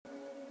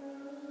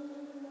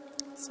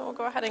So we'll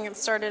go ahead and get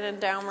started in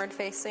downward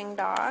facing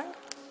dog.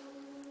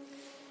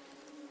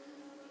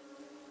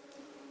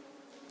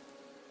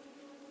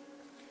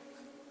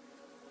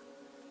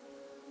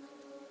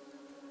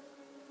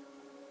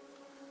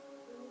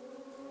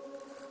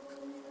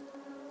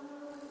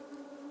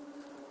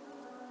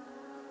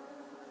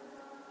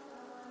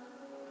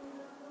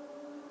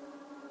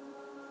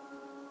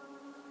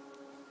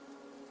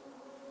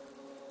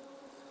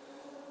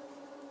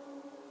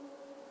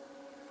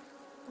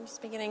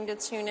 Just beginning to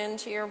tune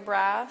into your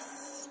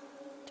breath,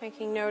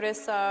 taking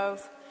notice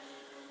of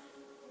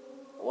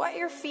what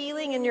you're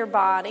feeling in your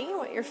body,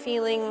 what you're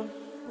feeling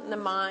in the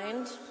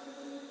mind.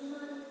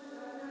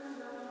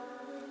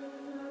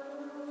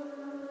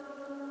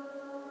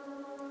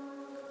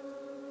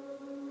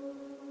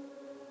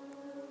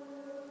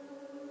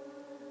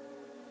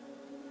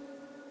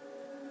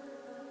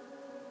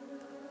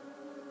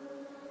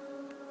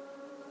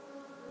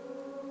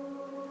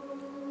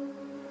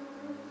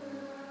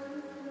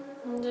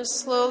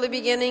 Just slowly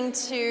beginning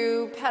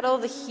to pedal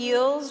the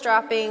heels,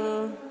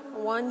 dropping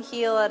one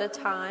heel at a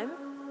time,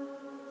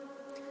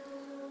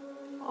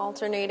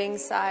 alternating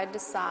side to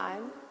side.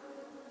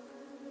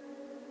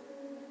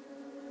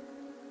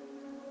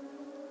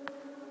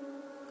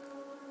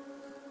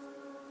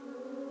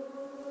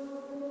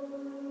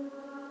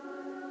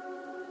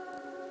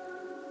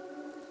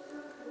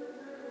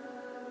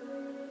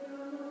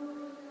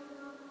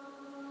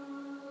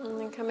 And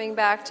then coming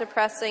back to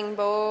pressing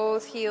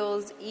both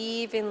heels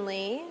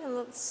evenly, and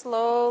let's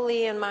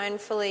slowly and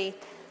mindfully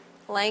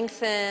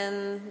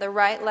lengthen the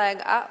right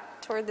leg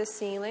up toward the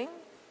ceiling.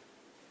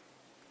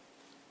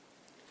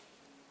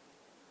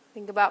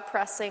 Think about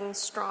pressing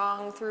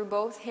strong through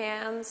both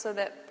hands so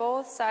that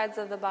both sides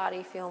of the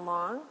body feel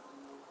long.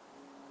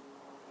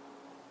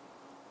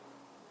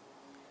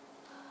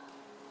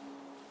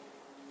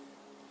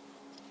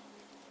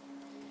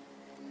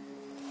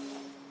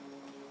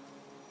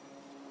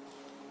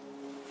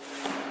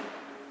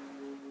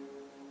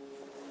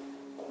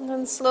 And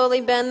then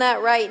slowly bend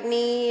that right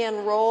knee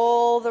and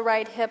roll the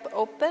right hip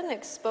open,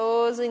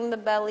 exposing the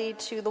belly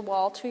to the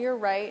wall to your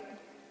right.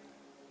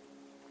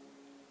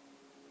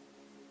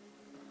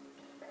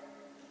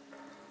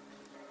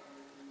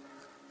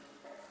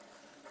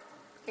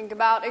 Think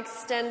about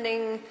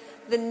extending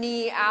the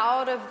knee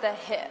out of the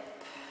hip,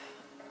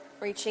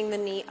 reaching the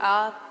knee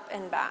up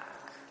and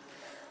back.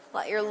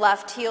 Let your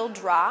left heel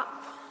drop.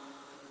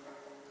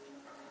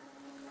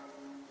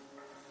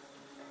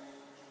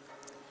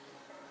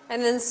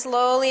 And then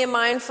slowly and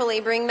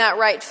mindfully bring that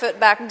right foot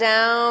back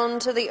down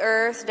to the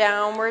earth,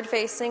 downward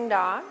facing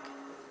dog.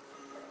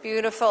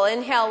 Beautiful.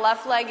 Inhale,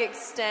 left leg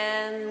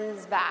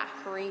extends back,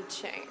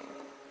 reaching.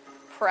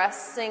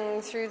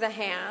 Pressing through the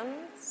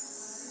hands.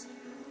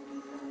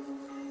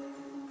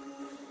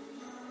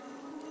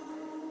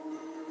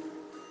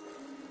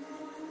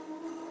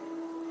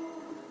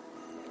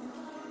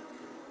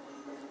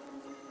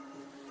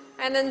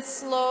 And then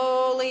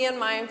slowly and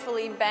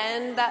mindfully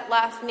bend that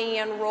left knee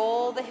and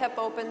roll the hip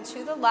open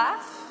to the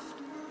left.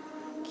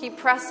 Keep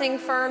pressing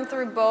firm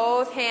through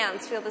both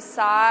hands. Feel the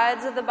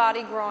sides of the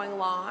body growing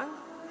long.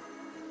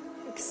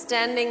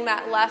 Extending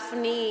that left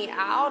knee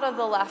out of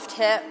the left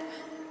hip.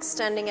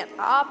 Extending it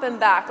up and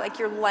back like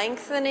you're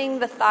lengthening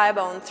the thigh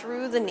bone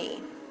through the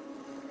knee.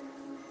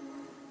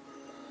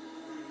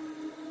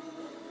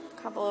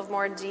 A couple of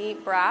more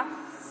deep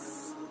breaths.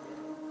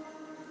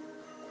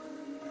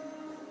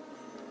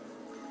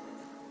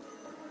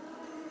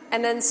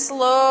 And then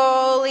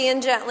slowly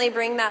and gently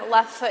bring that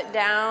left foot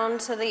down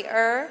to the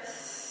earth,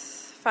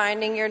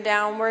 finding your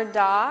downward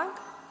dog.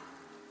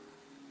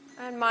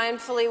 And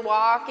mindfully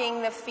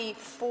walking the feet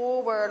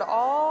forward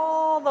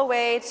all the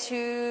way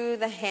to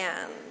the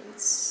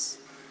hands.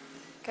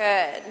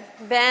 Good.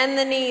 Bend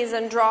the knees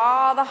and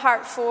draw the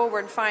heart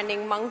forward,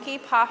 finding monkey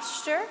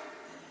posture.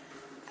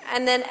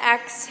 And then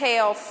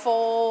exhale,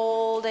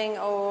 folding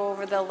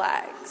over the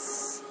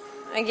legs.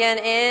 Again,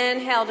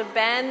 inhale to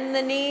bend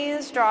the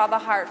knees, draw the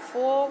heart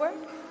forward.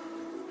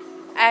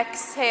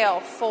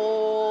 Exhale,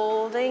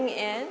 folding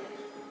in.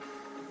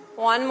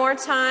 One more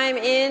time,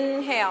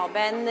 inhale,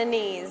 bend the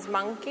knees,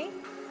 monkey.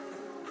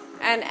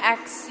 And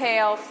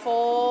exhale,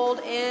 fold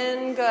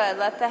in, good.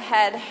 Let the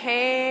head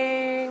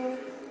hang.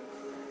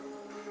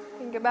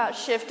 Think about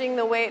shifting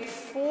the weight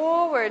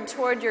forward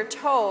toward your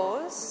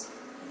toes.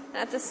 And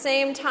at the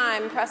same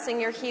time,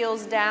 pressing your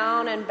heels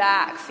down and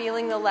back,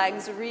 feeling the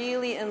legs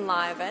really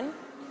enliven.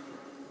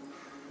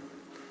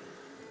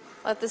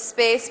 Let the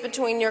space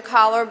between your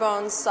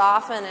collarbones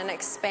soften and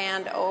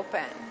expand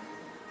open.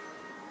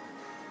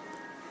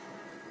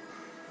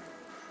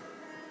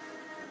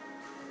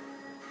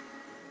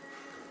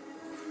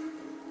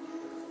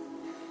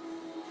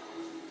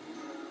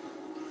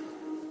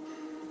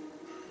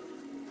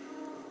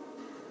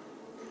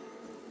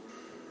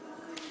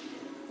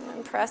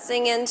 And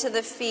pressing into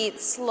the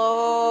feet,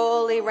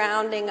 slowly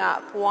rounding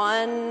up,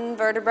 one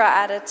vertebra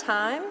at a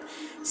time.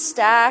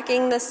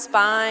 Stacking the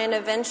spine,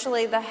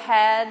 eventually the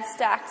head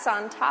stacks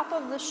on top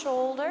of the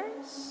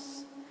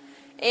shoulders.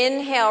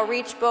 Inhale,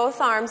 reach both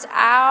arms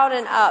out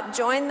and up.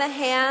 Join the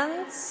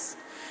hands.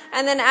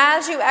 And then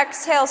as you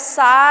exhale,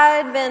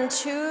 side bend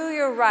to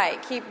your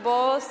right. Keep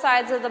both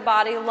sides of the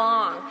body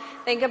long.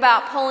 Think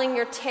about pulling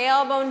your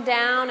tailbone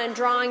down and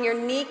drawing your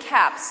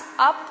kneecaps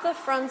up the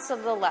fronts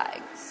of the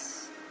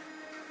legs.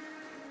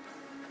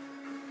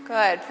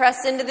 Good.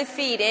 Press into the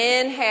feet.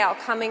 Inhale,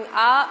 coming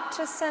up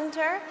to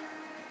center.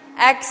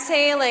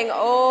 Exhaling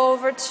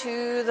over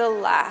to the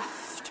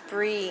left.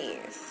 Breathe.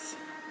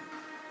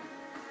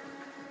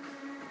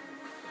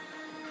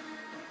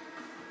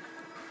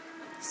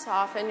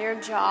 Soften your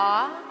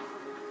jaw.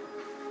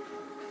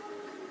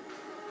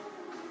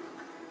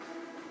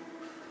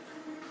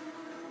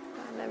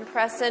 And then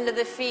press into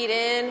the feet.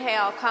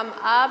 Inhale, come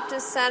up to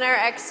center.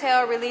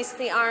 Exhale, release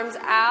the arms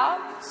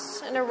out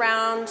and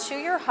around to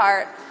your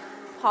heart.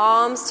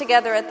 Palms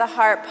together at the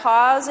heart.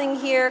 Pausing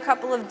here, a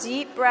couple of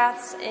deep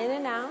breaths in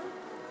and out.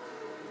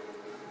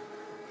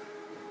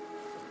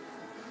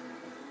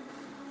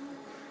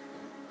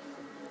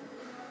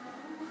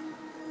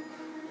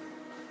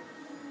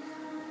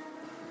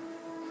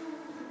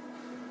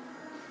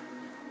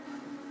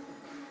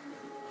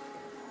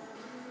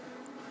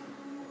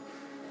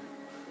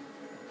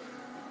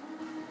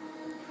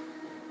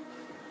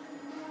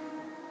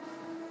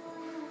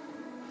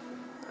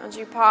 As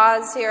you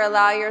pause here,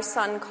 allow your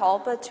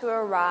sankalpa to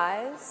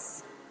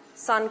arise.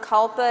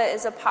 Sankalpa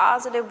is a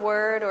positive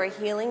word or a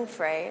healing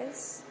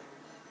phrase.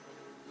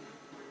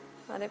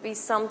 Let it be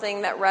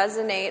something that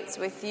resonates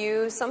with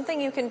you, something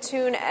you can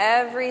tune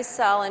every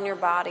cell in your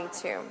body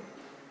to.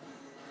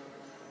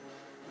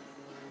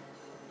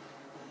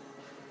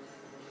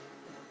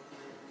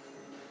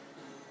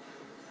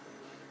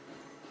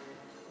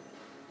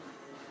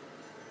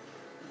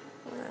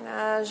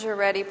 As you're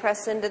ready,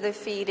 press into the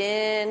feet.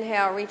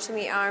 Inhale, reaching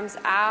the arms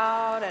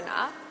out and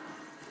up.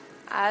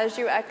 As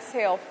you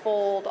exhale,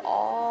 fold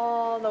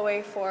all the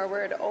way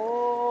forward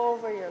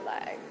over your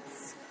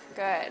legs.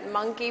 Good.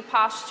 Monkey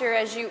posture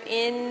as you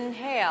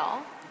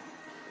inhale.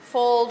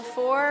 Fold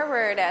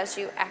forward as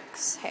you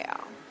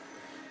exhale.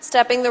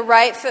 Stepping the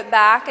right foot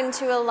back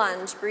into a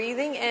lunge.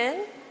 Breathing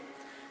in.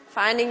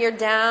 Finding your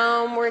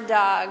downward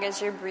dog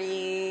as you're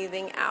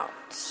breathing out.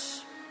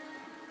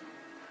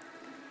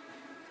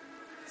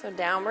 So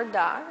downward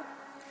dog.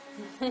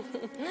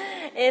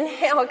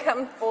 Inhale,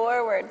 come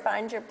forward.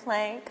 Find your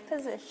plank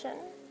position.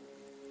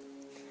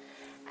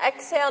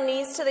 Exhale,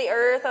 knees to the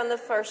earth on the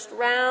first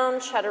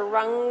round.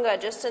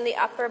 Chaturanga, just in the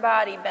upper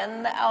body.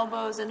 Bend the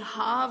elbows and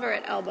hover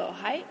at elbow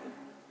height.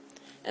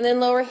 And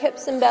then lower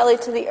hips and belly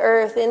to the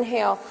earth.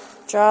 Inhale,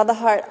 draw the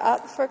heart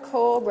up for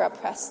cobra.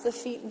 Press the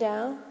feet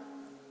down.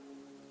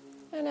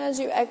 And as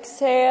you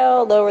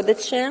exhale, lower the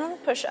chin.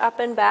 Push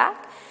up and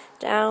back.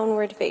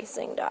 Downward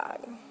facing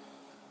dog.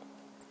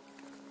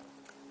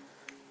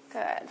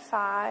 Good.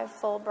 5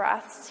 full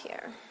breaths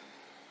here.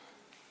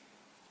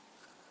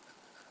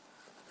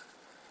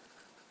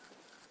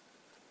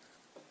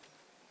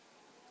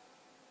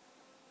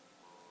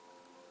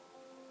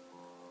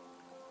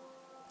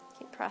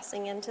 Keep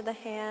pressing into the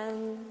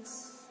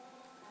hands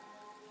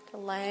to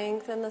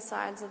lengthen the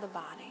sides of the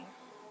body.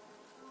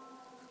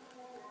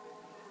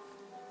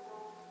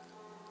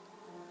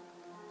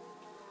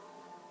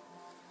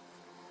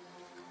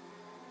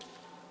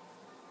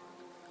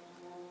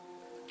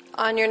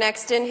 On your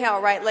next inhale,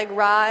 right leg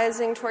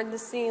rising toward the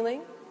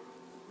ceiling.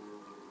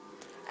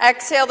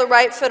 Exhale the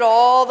right foot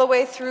all the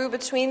way through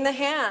between the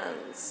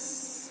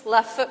hands.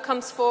 Left foot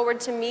comes forward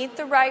to meet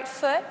the right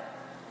foot.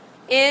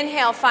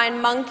 Inhale, find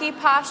monkey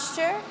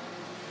posture.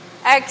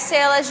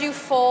 Exhale as you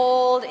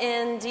fold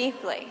in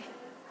deeply.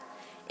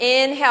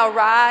 Inhale,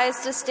 rise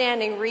to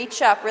standing,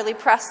 reach up, really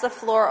press the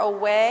floor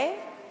away.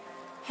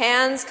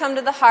 Hands come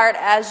to the heart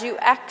as you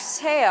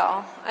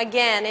exhale.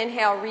 Again,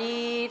 inhale,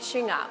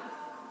 reaching up.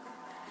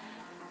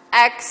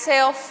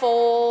 Exhale,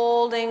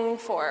 folding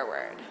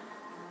forward.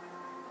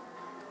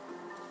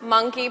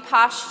 Monkey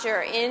posture.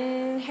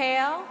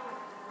 Inhale.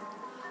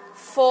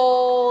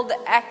 Fold.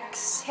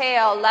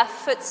 Exhale. Left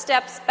foot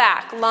steps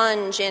back.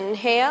 Lunge.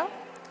 Inhale.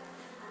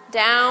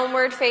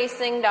 Downward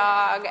facing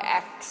dog.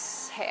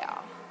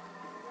 Exhale.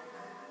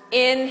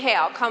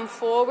 Inhale. Come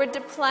forward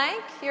to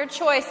plank. Your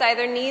choice.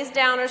 Either knees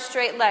down or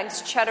straight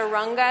legs.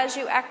 Chaturanga as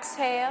you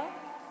exhale.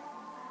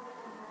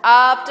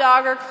 Up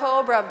dog or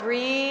cobra.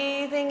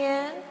 Breathing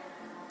in.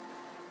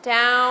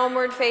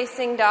 Downward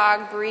facing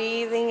dog,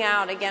 breathing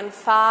out. Again,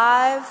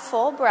 5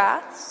 full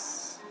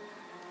breaths.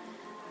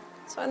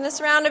 So in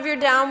this round of your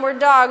downward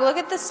dog, look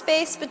at the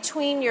space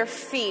between your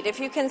feet.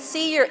 If you can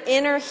see your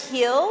inner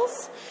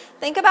heels,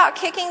 think about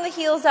kicking the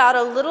heels out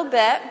a little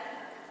bit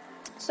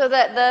so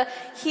that the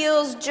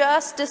heels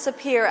just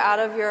disappear out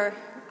of your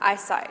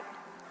eyesight.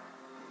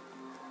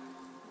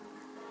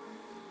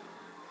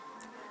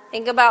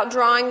 Think about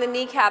drawing the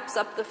kneecaps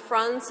up the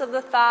fronts of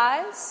the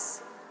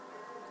thighs.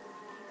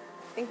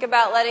 Think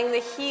about letting the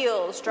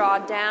heels draw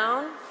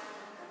down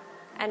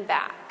and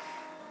back.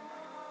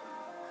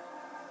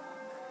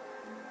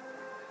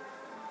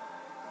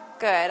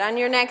 Good. On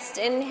your next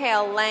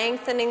inhale,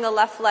 lengthening the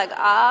left leg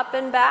up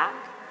and back.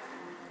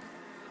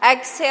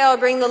 Exhale,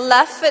 bring the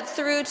left foot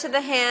through to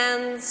the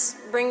hands.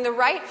 Bring the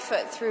right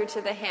foot through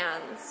to the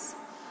hands.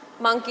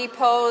 Monkey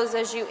pose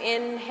as you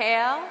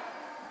inhale.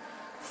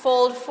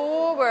 Fold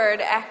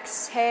forward,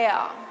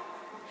 exhale.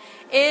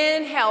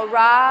 Inhale,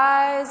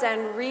 rise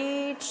and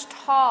reach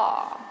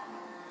tall.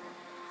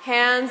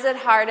 Hands at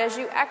heart as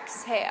you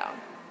exhale.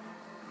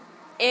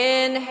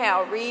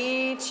 Inhale,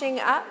 reaching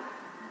up.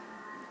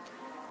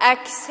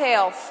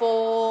 Exhale,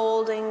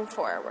 folding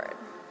forward.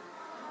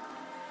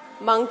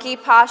 Monkey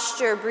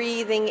posture,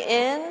 breathing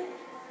in.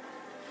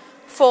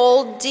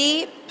 Fold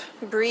deep,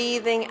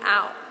 breathing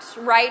out.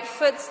 Right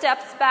foot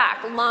steps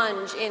back,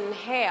 lunge,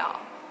 inhale.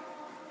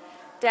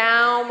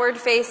 Downward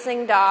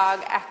facing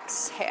dog,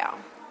 exhale.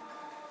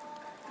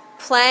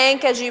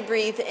 Plank as you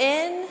breathe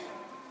in.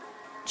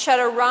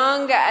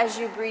 Chaturanga as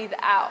you breathe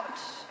out.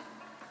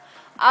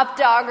 Up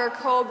dog or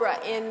cobra,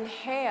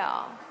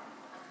 inhale.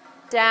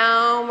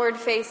 Downward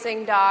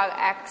facing dog,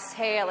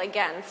 exhale.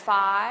 Again,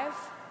 5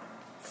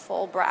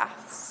 full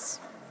breaths.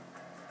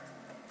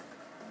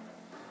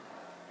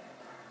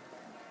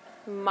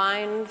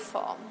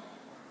 Mindful,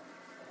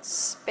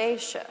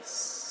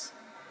 spacious.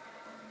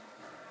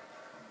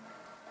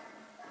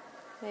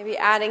 Maybe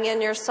adding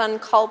in your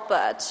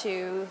sankalpa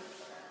to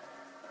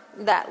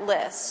that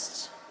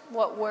list.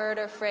 What word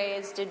or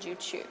phrase did you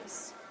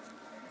choose?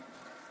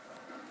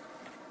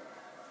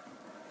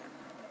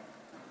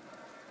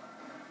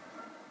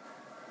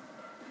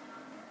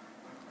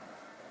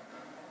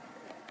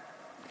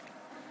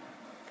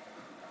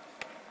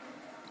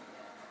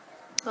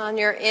 On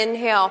your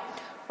inhale,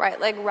 right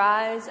leg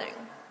rising.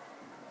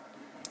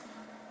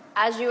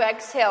 As you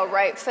exhale,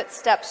 right foot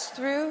steps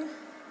through,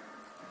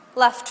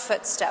 left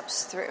foot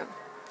steps through.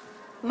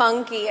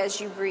 Monkey as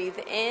you breathe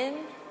in.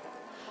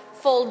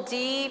 Fold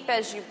deep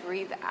as you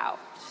breathe out.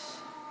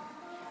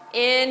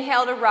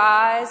 Inhale to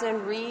rise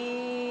and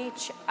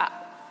reach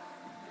up.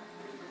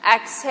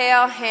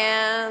 Exhale,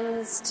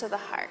 hands to the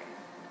heart.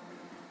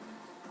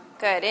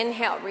 Good.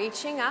 Inhale,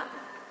 reaching up.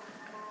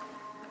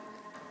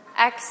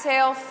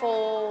 Exhale,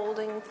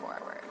 folding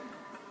forward.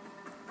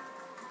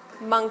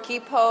 Monkey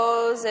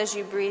pose as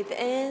you breathe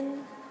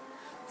in.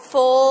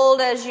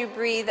 Fold as you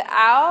breathe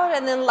out.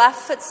 And then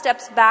left foot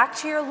steps back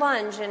to your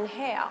lunge.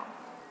 Inhale.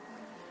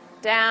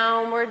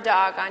 Downward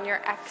dog on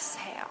your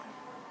exhale.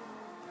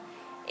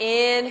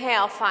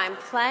 Inhale, find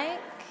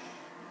plank.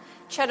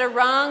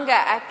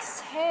 Chaturanga,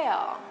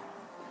 exhale.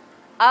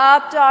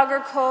 Up dog or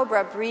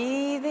cobra,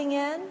 breathing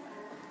in.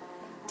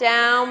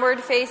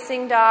 Downward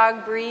facing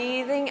dog,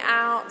 breathing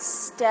out.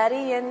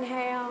 Steady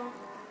inhale,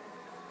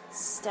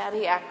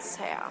 steady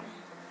exhale.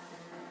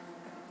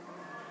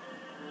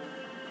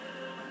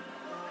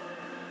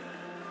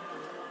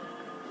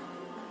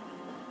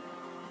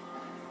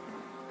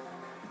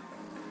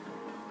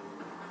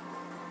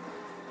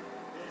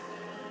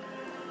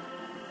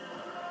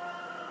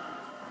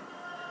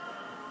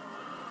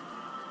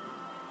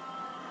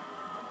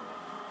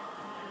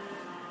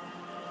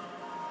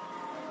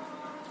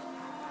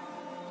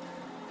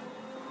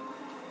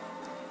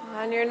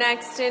 On your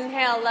next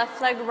inhale,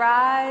 left leg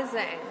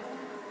rising.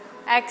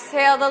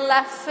 Exhale the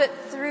left foot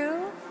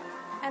through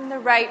and the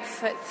right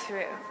foot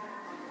through.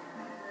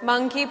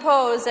 Monkey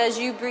pose as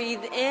you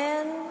breathe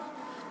in.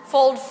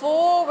 Fold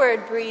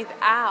forward, breathe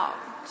out.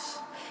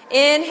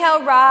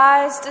 Inhale,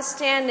 rise to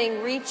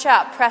standing, reach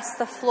up, press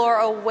the floor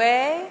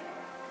away.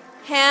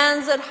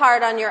 Hands at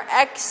heart on your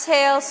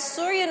exhale,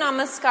 Surya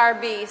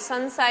Namaskar B,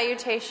 Sun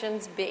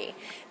Salutations B.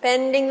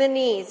 Bending the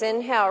knees,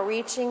 inhale,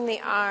 reaching the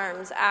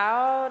arms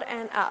out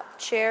and up,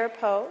 chair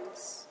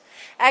pose.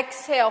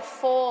 Exhale,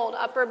 fold,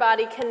 upper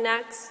body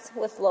connects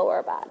with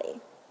lower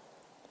body.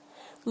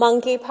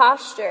 Monkey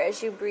posture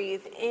as you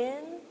breathe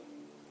in.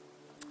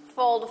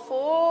 Fold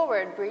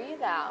forward,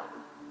 breathe out.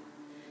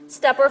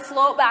 Step or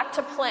float back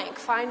to plank.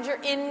 Find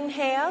your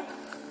inhale.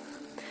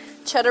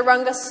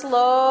 Chaturanga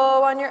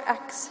slow on your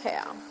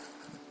exhale.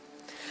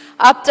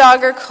 Up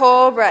dog or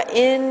cobra,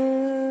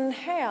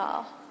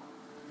 inhale.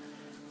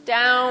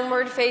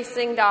 Downward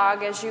facing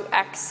dog as you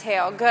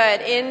exhale.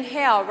 Good.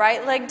 Inhale,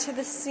 right leg to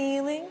the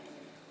ceiling.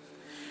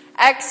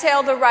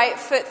 Exhale the right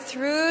foot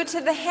through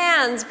to the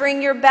hands.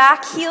 Bring your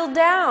back heel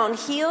down.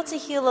 Heel to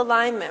heel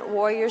alignment,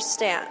 warrior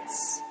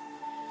stance.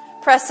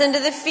 Press into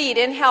the feet.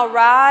 Inhale,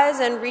 rise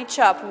and reach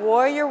up.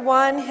 Warrior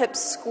one, hips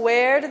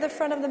square to the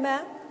front of the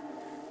mat.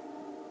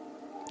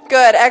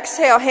 Good.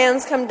 Exhale,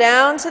 hands come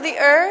down to the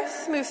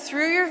earth. Move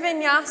through your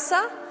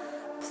vinyasa.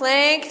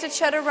 Plank to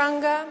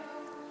chaturanga.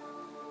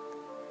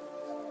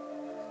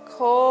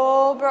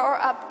 Cobra or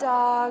up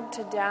dog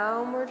to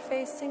downward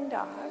facing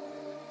dog.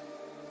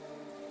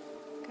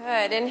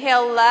 Good.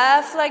 Inhale,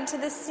 left leg to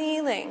the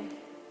ceiling.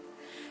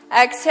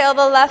 Exhale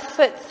the left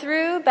foot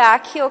through.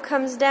 Back heel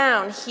comes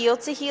down. Heel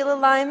to heel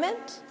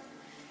alignment.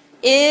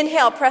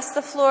 Inhale, press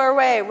the floor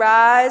away.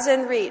 Rise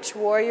and reach.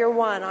 Warrior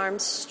one,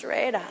 arms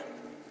straight up.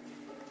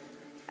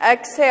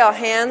 Exhale,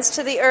 hands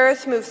to the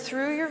earth. Move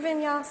through your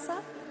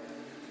vinyasa.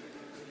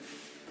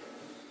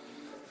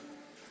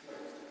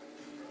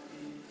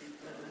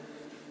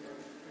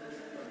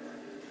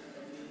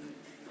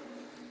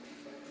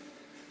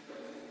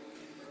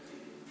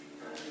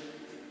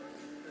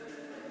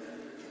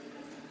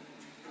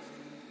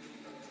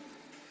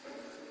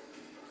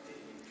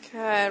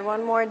 Good.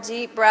 One more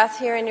deep breath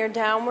here in your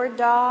downward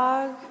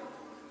dog.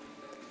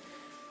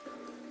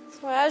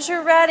 So as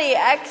you're ready,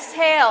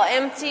 exhale,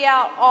 empty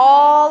out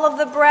all of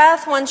the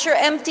breath. Once you're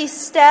empty,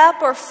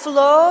 step or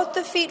float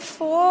the feet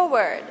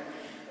forward.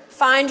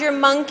 Find your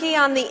monkey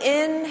on the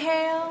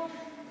inhale.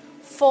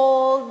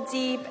 Full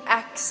deep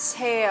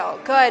exhale.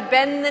 Good.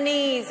 Bend the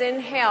knees.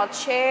 Inhale,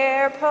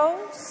 chair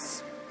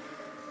pose.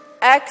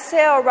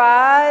 Exhale,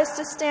 rise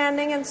to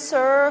standing and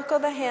circle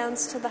the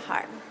hands to the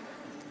heart.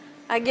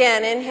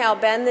 Again, inhale,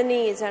 bend the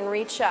knees and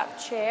reach up,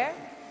 chair.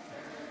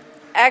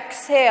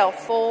 Exhale,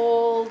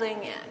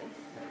 folding in.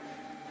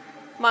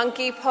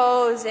 Monkey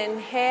pose,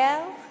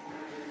 inhale.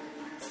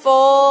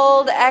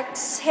 Fold,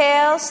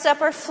 exhale, step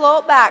or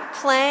float back,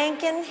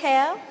 plank,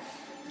 inhale.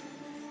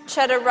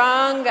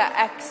 Chaturanga,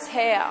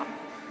 exhale.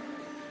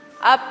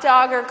 Up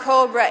dog or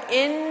cobra,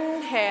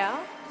 inhale.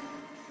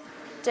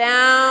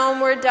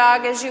 Downward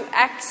dog as you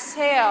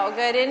exhale.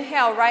 Good,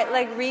 inhale, right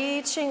leg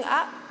reaching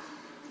up.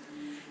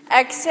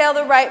 Exhale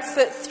the right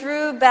foot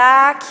through,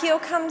 back heel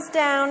comes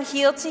down,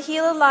 heel to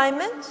heel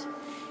alignment.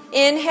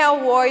 Inhale,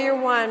 warrior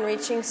one,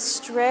 reaching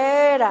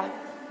straight up.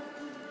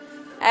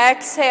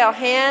 Exhale,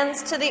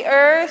 hands to the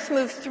earth,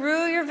 move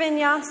through your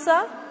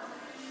vinyasa,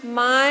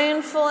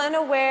 mindful and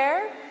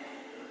aware.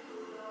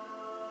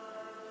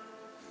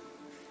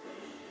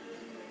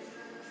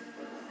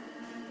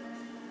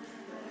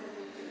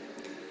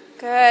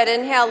 Good,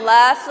 inhale,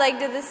 left leg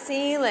to the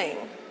ceiling.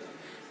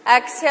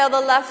 Exhale,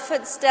 the left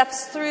foot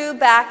steps through,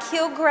 back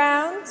heel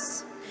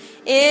grounds.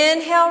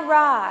 Inhale,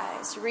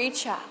 rise,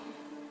 reach up.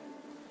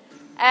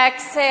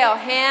 Exhale,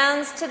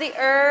 hands to the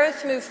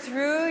earth, move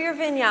through your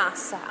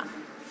vinyasa.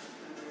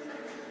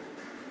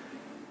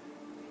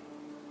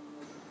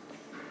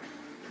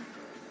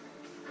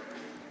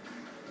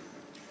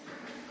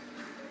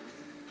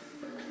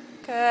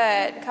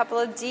 Good. Couple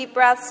of deep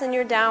breaths in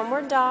your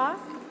downward dog.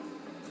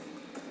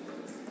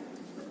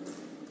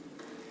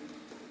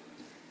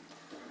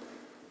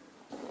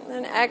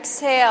 Then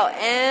exhale,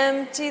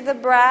 empty the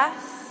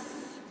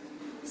breath.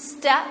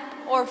 Step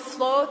or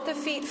float the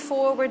feet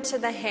forward to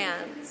the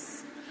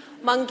hands.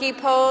 Monkey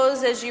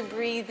pose as you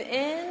breathe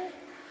in.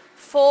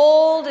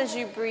 Fold as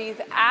you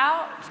breathe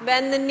out.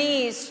 Bend the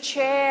knees,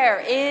 chair,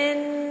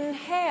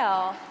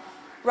 inhale.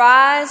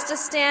 Rise to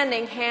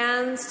standing,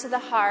 hands to the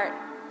heart,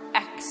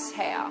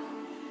 exhale.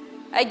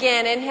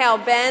 Again, inhale,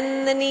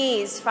 bend the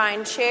knees,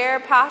 find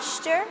chair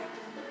posture.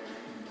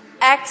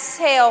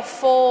 Exhale,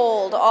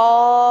 fold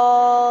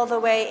all the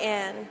way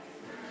in.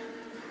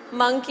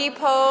 Monkey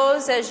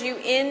pose as you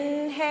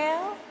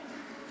inhale.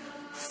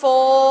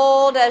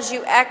 Fold as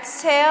you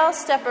exhale.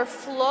 Step or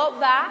float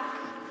back.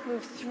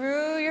 Move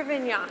through your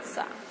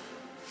vinyasa.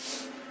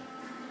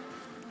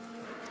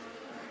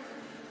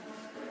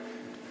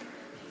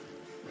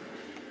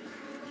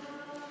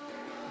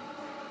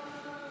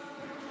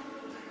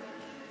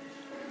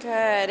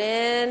 Good.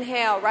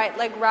 Inhale, right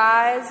leg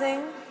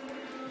rising.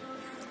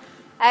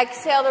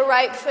 Exhale the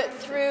right foot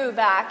through,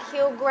 back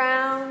heel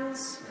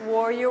grounds.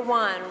 Warrior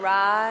one,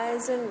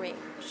 rise and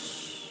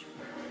reach.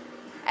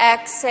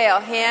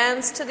 Exhale,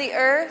 hands to the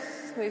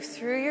earth. Move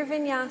through your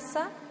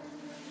vinyasa.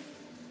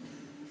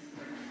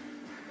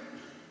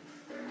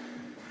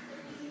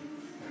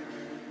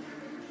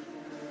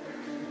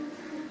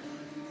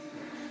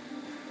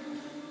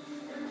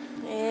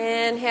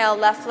 Inhale,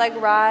 left leg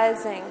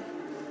rising.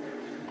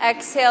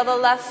 Exhale the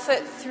left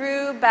foot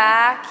through,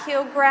 back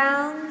heel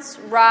grounds,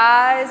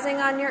 rising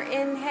on your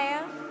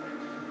inhale.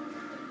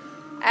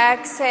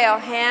 Exhale,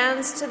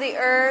 hands to the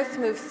earth,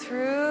 move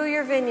through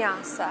your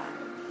vinyasa.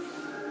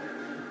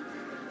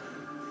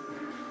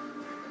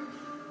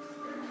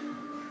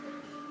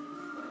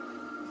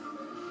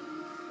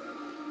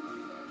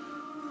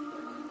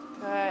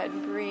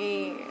 Good,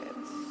 breathe.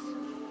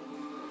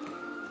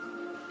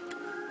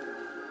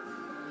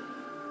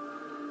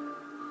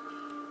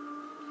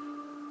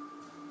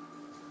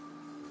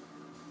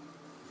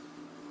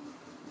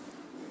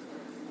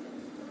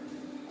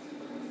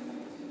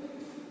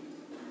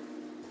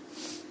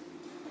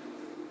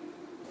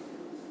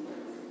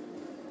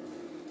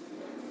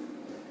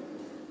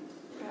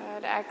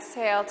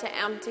 Exhale to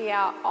empty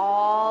out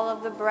all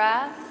of the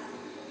breath,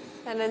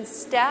 and then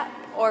step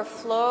or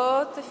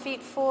float the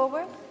feet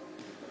forward.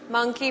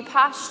 Monkey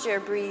posture,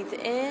 breathe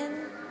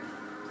in.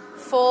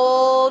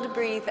 Fold,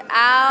 breathe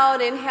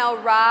out. Inhale,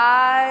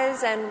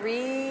 rise and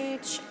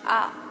reach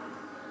up.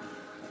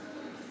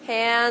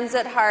 Hands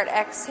at heart,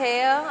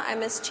 exhale. I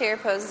missed chair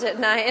pose,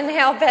 didn't I?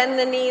 Inhale, bend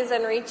the knees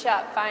and reach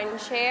up. Find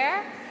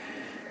chair.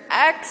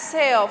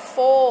 Exhale,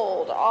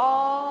 fold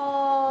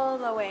all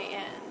the way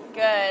in.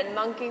 Good.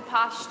 Monkey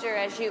posture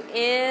as you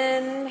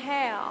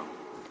inhale.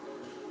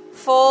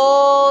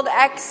 Fold,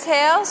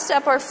 exhale,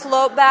 step or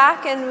float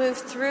back and move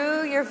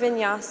through your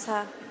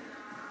vinyasa.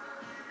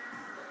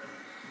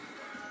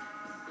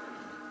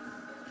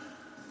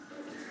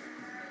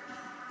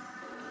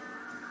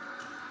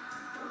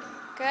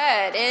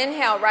 Good.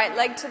 Inhale, right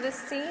leg to the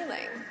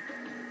ceiling.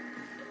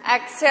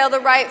 Exhale the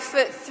right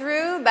foot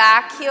through,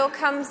 back heel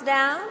comes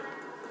down.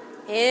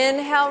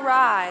 Inhale,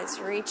 rise,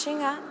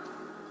 reaching up.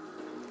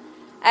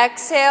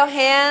 Exhale,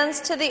 hands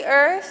to the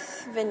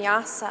earth,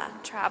 vinyasa.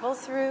 Travel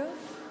through.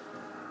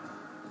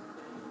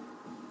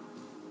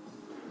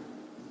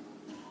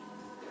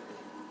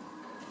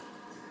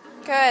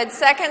 Good.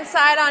 Second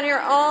side on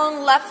your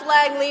own. Left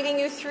leg leading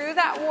you through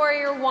that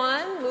warrior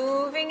one.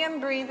 Moving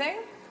and breathing.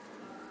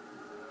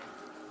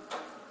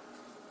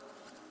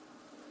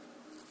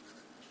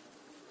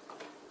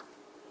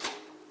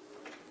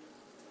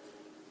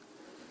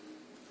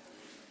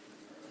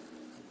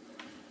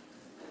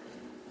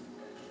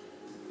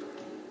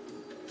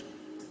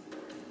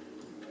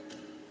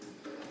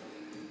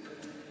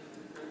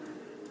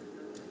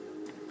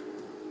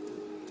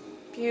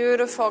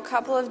 Beautiful.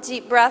 Couple of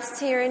deep breaths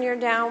here in your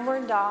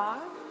downward dog.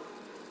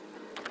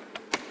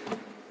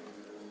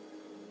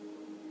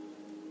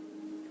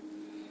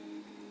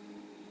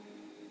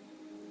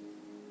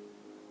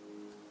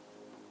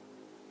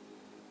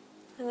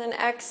 And then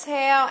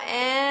exhale,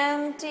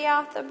 empty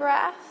out the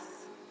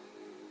breath.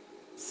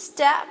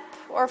 Step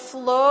or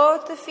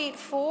float the feet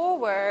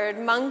forward.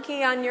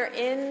 Monkey on your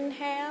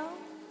inhale.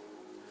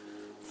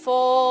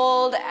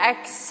 Fold,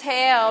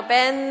 exhale,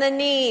 bend the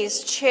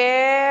knees,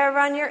 chair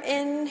on your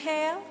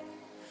inhale.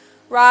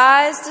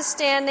 Rise to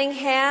standing,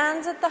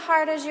 hands at the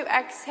heart as you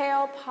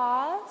exhale,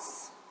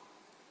 pause,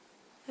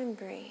 and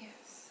breathe.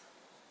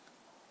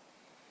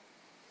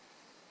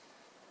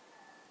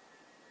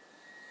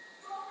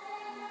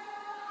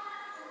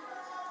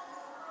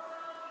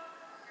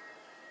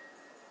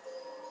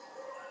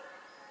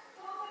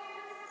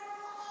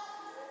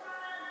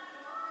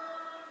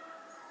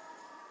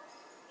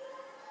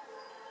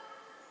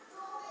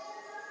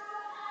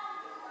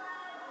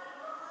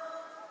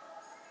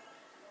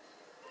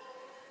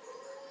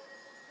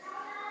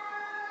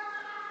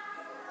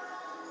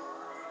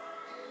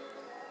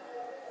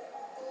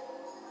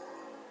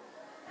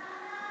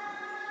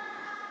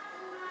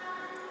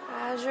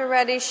 As you're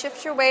ready,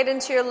 shift your weight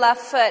into your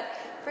left foot.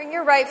 Bring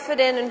your right foot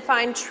in and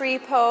find tree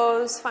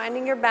pose,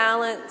 finding your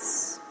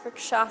balance,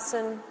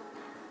 Vrikshasana.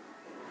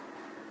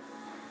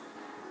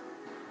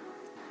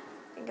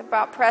 Think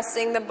about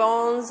pressing the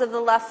bones of the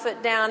left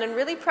foot down and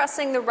really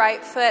pressing the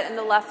right foot and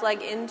the left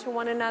leg into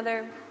one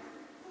another.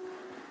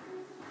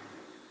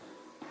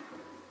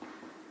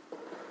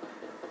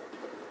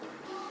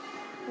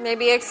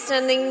 Maybe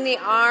extending the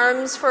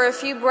arms for a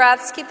few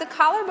breaths. Keep the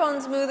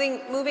collarbones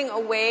moving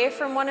away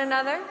from one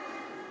another.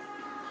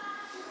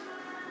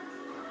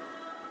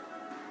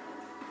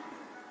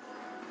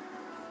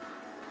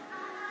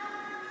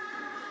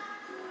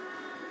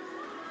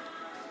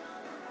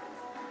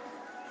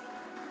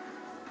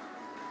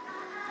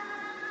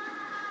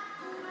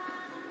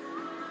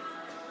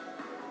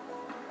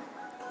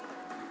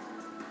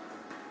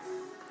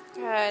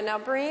 Good. Now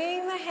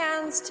bring the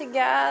hands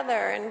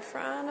together in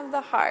front of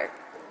the heart.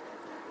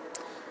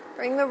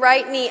 Bring the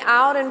right knee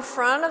out in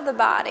front of the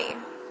body.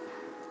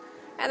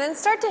 And then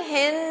start to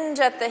hinge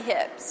at the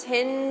hips,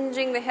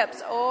 hinging the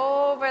hips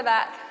over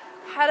that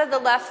head of the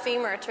left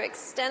femur to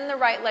extend the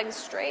right leg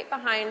straight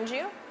behind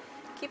you.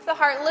 Keep the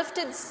heart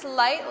lifted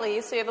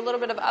slightly so you have a little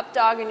bit of up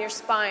dog in your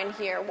spine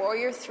here.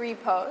 Warrior 3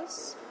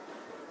 pose.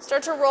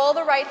 Start to roll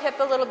the right hip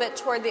a little bit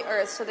toward the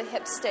earth so the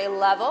hips stay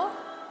level.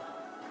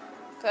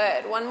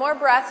 Good. One more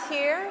breath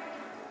here.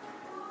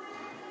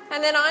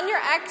 And then on your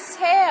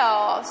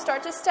exhale,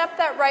 start to step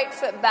that right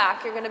foot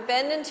back. You're going to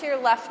bend into your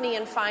left knee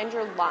and find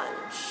your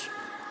lunge.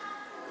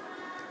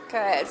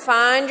 Good.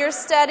 Find your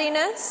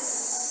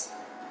steadiness.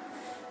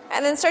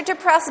 And then start to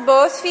press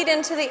both feet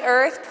into the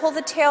earth. Pull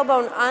the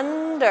tailbone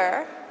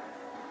under.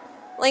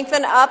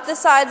 Lengthen up the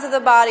sides of the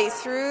body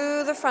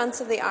through the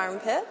fronts of the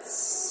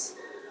armpits.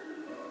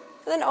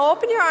 And then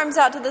open your arms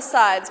out to the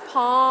sides.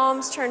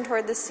 Palms turn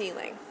toward the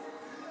ceiling.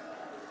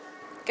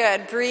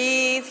 Good.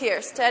 Breathe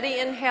here. Steady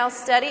inhale,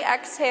 steady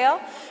exhale.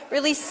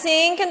 Really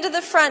sink into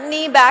the front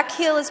knee. Back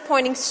heel is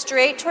pointing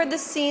straight toward the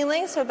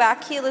ceiling, so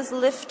back heel is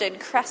lifted.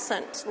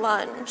 Crescent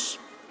lunge.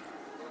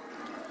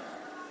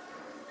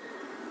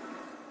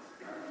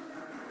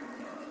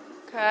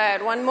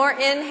 Good. One more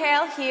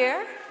inhale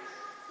here.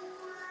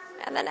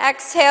 And then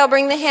exhale,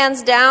 bring the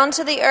hands down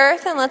to the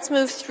earth, and let's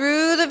move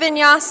through the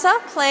vinyasa.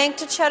 Plank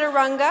to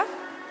chaturanga.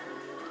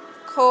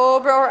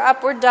 Cobra or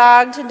upward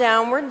dog to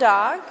downward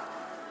dog.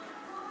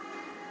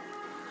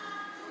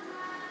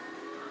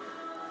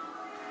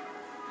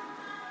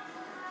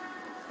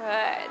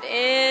 Good.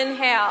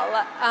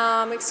 Inhale.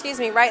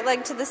 Right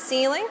leg to the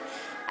ceiling.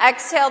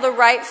 Exhale the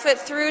right foot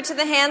through to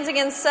the hands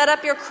again. Set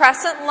up your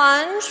crescent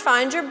lunge.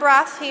 Find your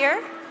breath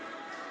here.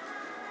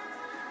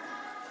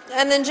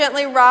 And then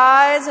gently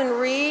rise and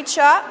reach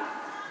up.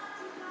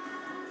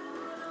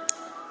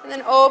 And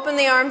then open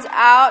the arms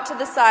out to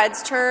the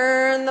sides.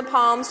 Turn the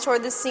palms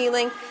toward the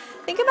ceiling.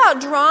 Think about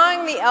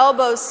drawing the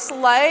elbows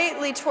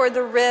slightly toward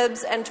the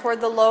ribs and toward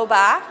the low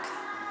back.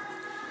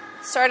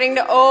 Starting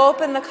to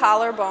open the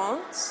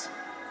collarbones.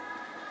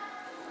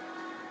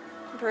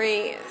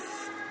 Breathe.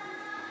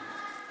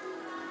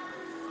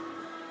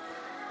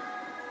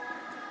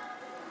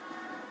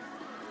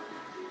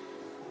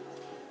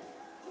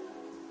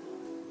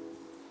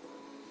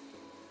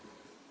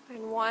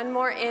 And One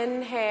more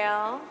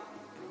inhale.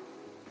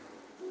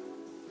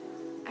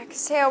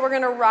 Exhale, we're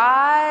going to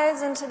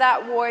rise into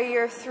that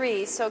warrior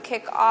three. So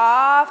kick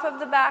off of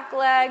the back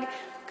leg,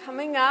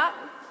 coming up,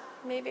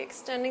 maybe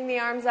extending the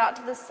arms out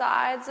to the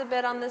sides a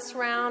bit on this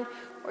round,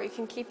 or you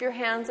can keep your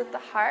hands at the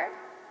heart.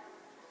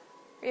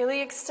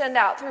 Really extend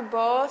out through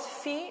both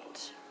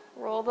feet.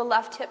 Roll the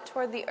left hip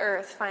toward the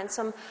earth. Find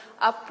some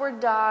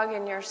upward dog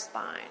in your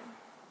spine.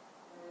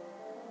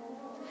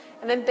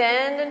 And then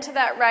bend into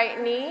that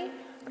right knee.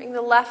 Bring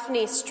the left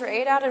knee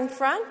straight out in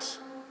front.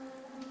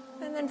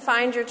 And then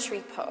find your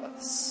tree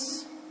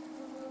pose.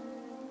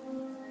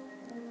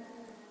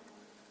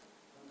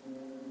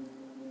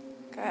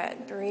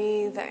 Good.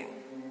 Breathing.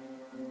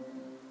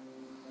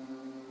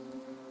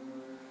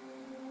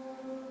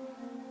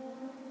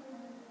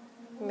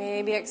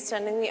 Maybe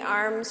extending the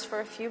arms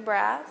for a few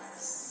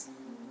breaths.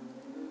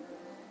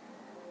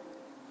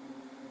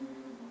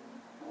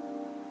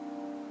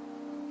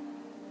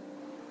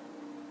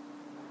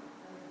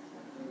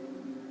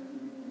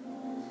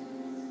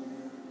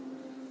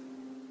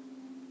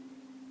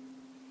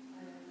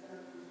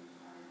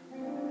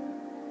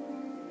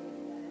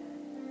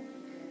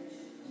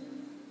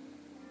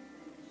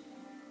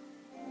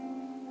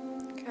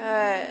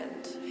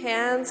 Good.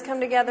 Hands come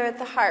together at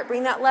the heart.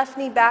 Bring that left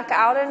knee back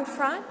out in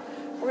front.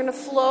 We're going to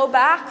flow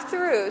back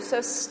through.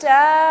 So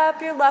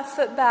step your left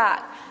foot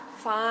back.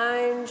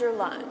 Find your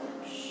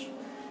lunge.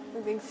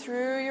 Moving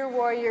through your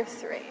warrior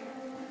three.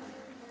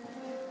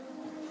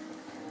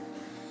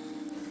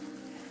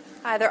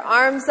 Either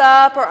arms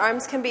up or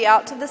arms can be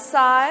out to the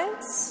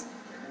sides.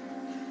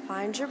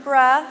 Find your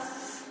breath.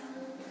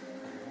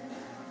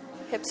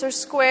 Hips are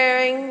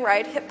squaring,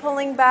 right hip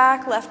pulling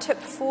back, left hip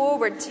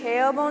forward,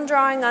 tailbone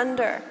drawing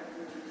under.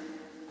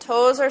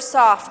 Toes are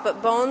soft,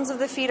 but bones of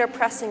the feet are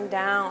pressing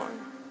down.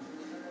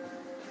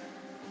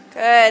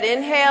 Good.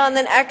 Inhale and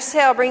then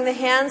exhale. Bring the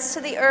hands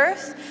to the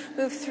earth.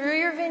 Move through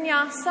your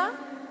vinyasa.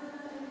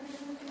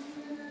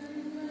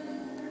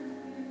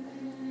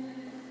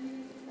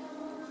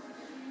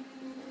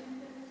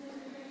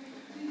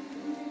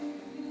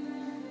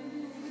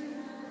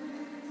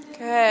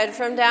 Good.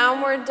 From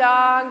downward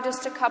dog,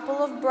 just a couple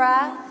of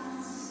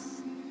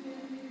breaths.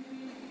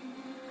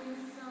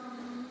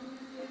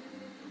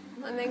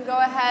 And then go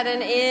ahead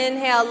and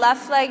inhale,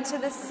 left leg to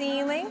the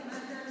ceiling.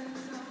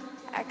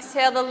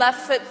 Exhale the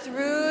left foot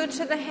through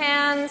to the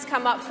hands.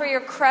 Come up for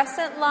your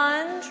crescent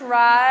lunge,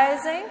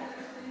 rising.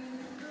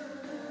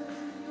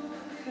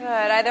 Good.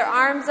 Either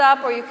arms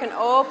up or you can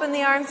open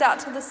the arms out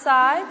to the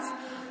sides.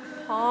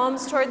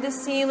 Palms toward the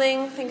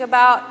ceiling. Think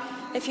about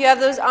if you have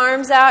those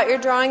arms out, you're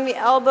drawing the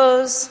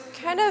elbows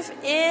kind of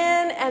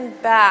in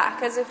and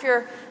back, as if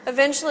you're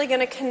eventually going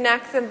to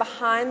connect them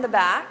behind the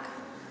back.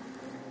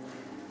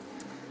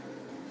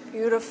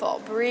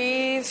 Beautiful.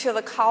 Breathe. Feel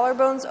the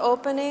collarbones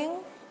opening.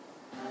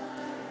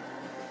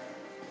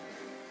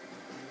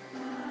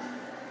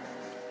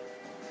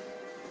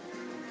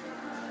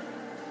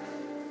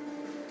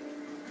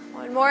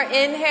 One more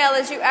inhale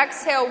as you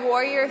exhale,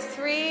 warrior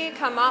three.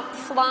 Come up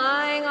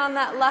flying on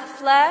that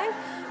left leg.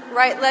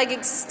 Right leg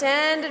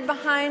extended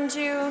behind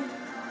you.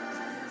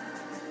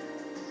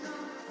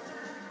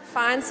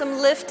 Find some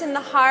lift in the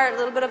heart, a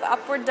little bit of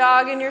upward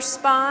dog in your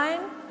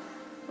spine.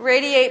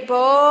 Radiate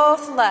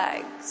both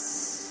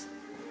legs.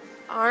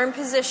 Arm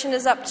position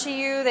is up to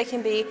you. They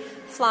can be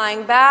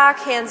flying back,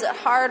 hands at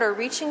heart, or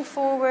reaching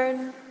forward.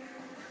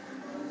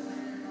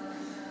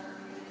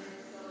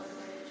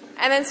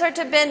 And then start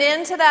to bend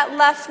into that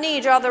left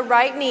knee. Draw the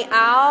right knee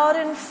out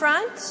in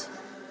front.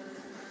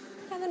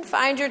 And then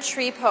find your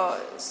tree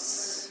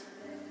pose.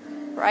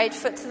 Right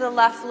foot to the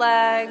left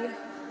leg,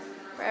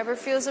 wherever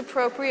feels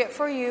appropriate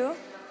for you.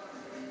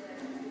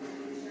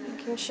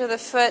 Making sure the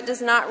foot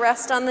does not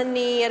rest on the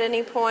knee at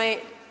any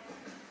point.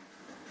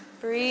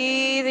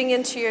 Breathing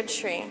into your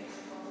tree.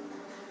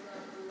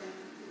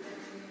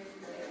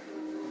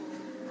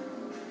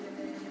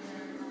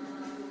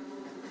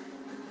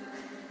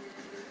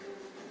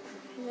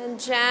 And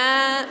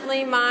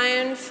gently,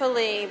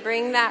 mindfully,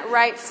 bring that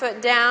right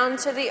foot down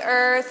to the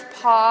earth.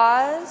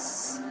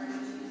 Pause.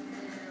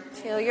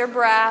 Feel your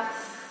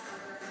breath.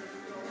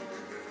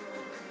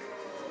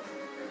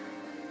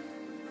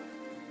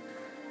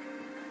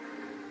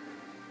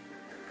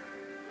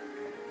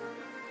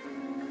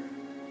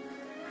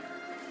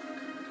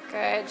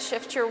 Good.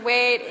 Shift your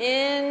weight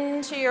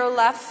into your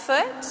left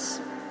foot.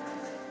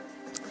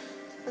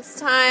 This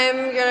time,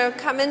 you're going to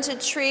come into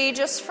tree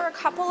just for a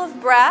couple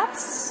of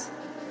breaths.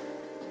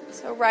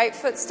 So right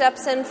foot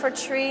steps in for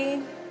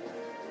tree.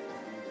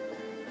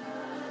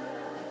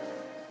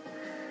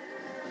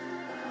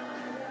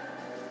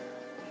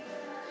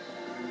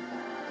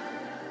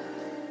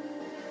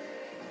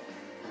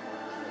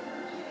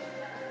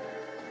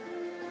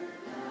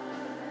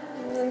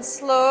 And then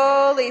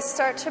slowly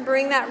start to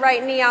bring that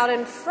right knee out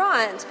in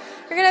front.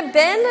 You're going to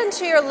bend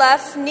into your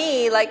left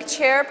knee like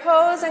chair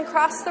pose and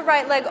cross the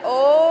right leg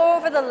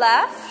over the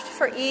left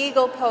for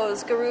eagle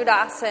pose,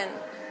 Garudasana.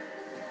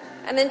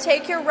 And then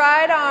take your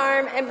right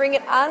arm and bring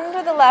it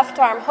under the left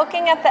arm,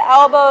 hooking at the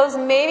elbows,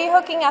 maybe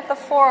hooking at the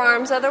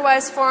forearms.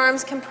 Otherwise,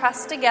 forearms can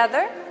press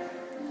together.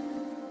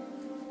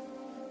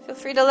 Feel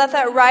free to let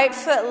that right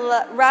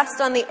foot rest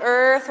on the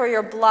earth or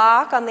your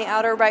block on the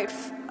outer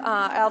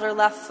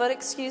left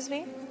foot,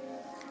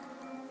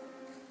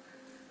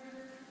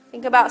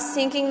 Think about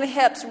sinking the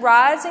hips,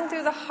 rising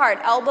through the heart.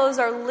 Elbows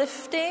are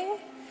lifting.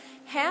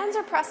 Hands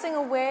are pressing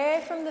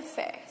away from the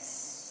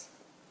face.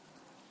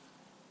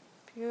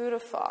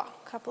 Beautiful. A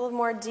couple of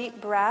more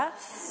deep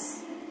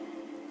breaths.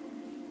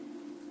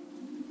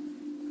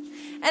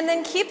 And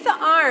then keep the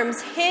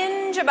arms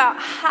hinge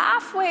about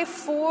halfway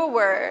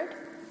forward.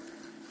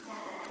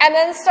 And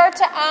then start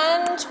to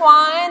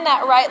untwine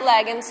that right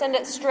leg and send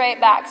it straight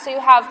back. So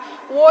you have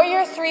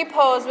Warrior 3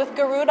 pose with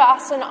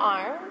Garudasana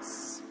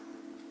arms.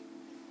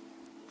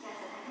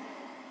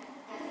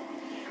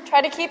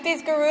 Try to keep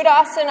these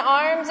Garudasana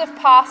arms if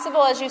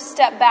possible as you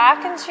step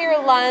back into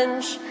your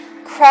lunge.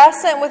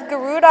 Crescent with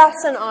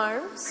Garudasana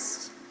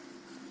arms.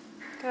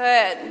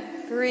 Good.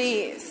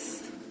 Breathe.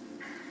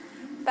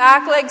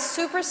 Back leg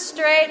super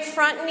straight.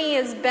 Front knee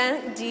is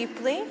bent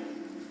deeply.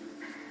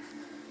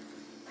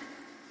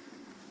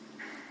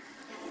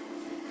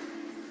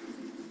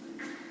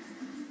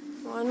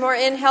 One more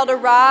inhale to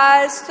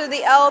rise through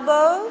the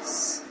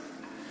elbows.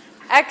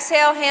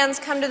 Exhale, hands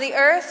come to the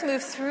earth.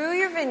 Move through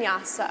your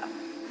vinyasa.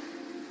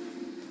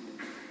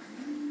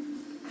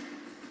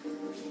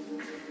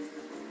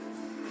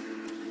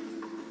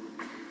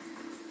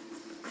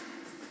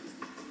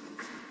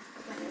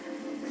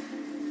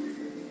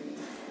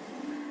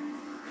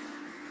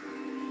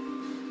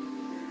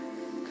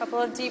 Couple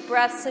of deep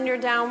breaths in your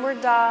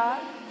downward dog.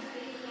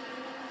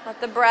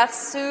 Let the breath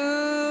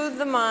soothe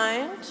the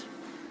mind.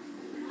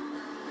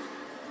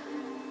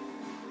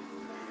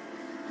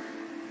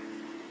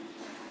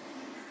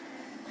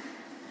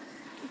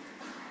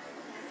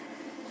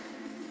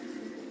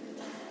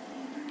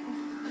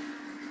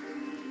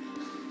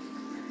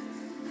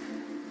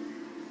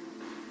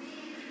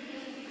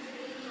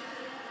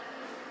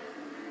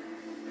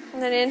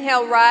 And then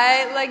inhale,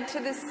 right leg to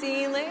the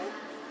ceiling.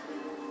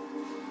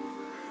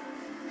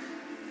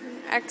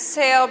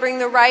 Exhale, bring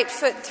the right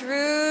foot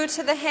through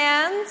to the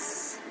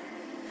hands.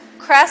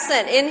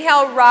 Crescent,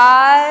 inhale,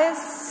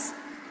 rise.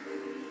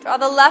 Draw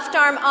the left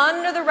arm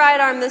under the right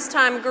arm this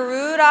time.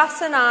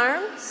 Garudasana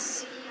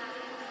arms.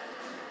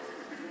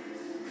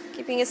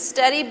 Keeping a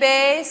steady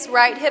base.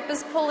 Right hip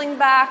is pulling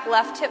back,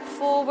 left hip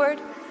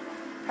forward.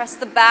 Press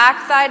the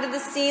back thigh to the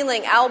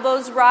ceiling,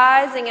 elbows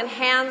rising, and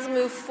hands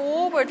move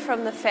forward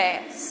from the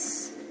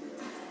face.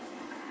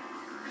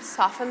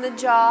 Soften the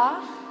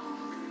jaw.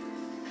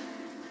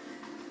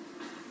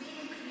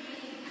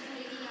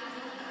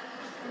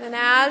 And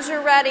as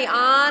you're ready,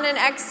 on an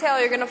exhale,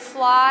 you're going to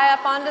fly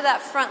up onto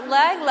that front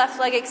leg. Left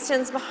leg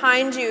extends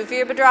behind you.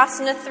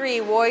 Virabhadrasana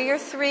 3, Warrior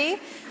 3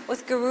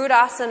 with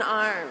Garudasana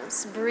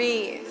arms.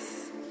 Breathe.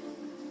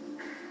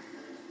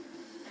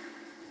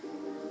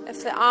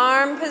 If the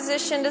arm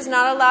position does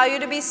not allow you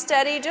to be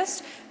steady,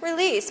 just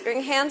release.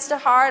 Bring hands to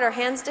heart or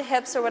hands to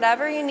hips or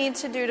whatever you need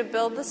to do to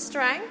build the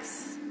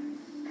strength.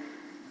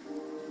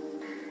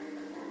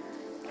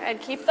 Good.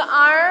 Keep the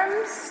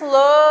arms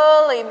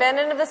slowly. Bend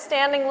into the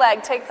standing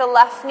leg. Take the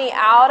left knee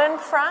out in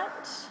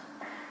front.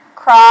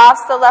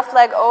 Cross the left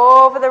leg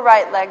over the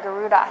right leg,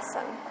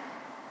 Garudasana.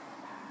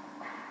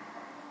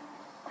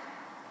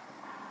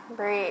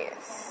 Breathe.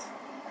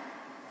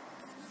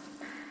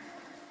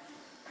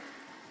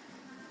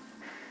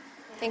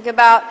 Think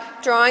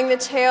about drawing the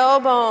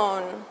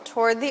tailbone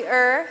toward the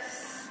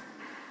earth,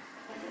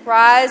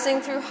 rising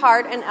through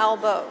heart and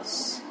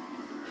elbows.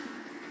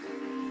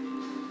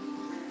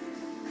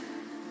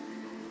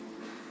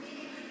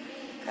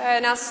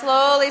 Good. Now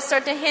slowly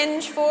start to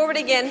hinge forward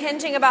again,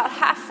 hinging about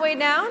halfway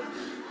down.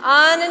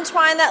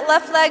 Unentwine that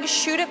left leg,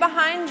 shoot it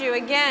behind you.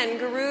 Again,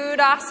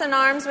 Garudasana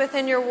arms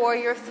within your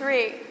Warrior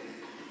 3.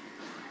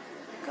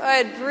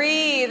 Good.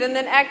 Breathe, and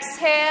then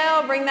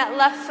exhale. Bring that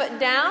left foot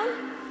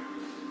down.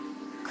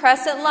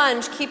 Crescent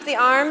lunge. Keep the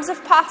arms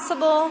if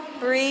possible.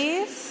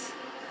 Breathe.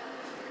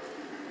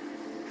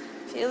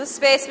 Feel the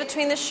space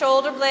between the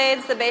shoulder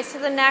blades, the base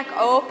of the neck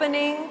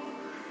opening.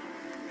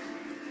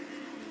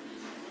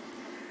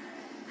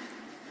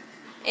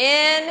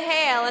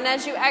 Inhale, and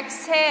as you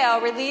exhale,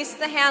 release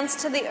the hands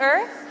to the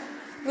earth.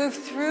 Move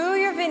through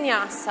your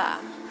vinyasa.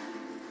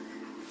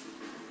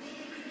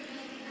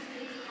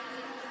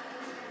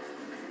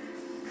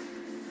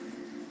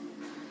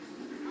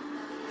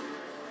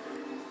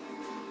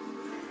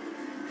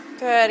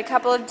 Good. A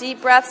couple of deep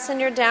breaths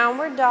in your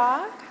downward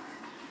dog.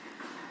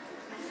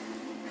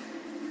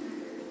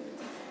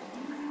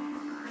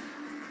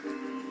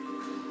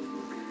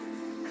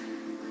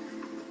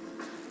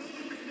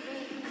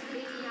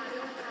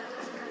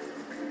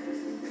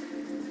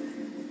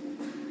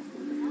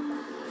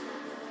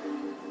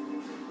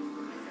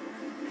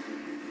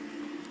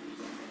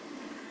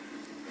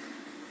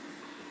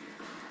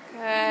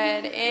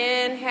 Good.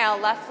 Inhale,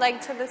 left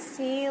leg to the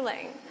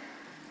ceiling.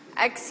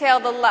 Exhale,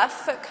 the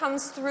left foot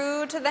comes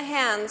through to the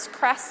hands.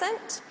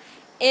 Crescent.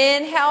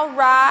 Inhale,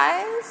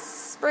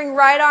 rise. Bring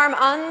right arm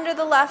under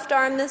the left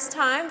arm this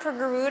time for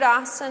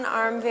Garudasana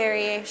arm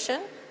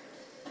variation.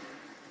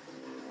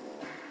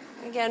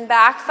 Again,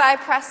 back thigh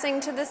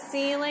pressing to the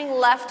ceiling,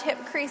 left hip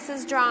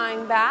creases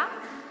drawing back.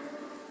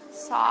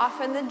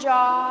 Soften the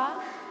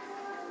jaw.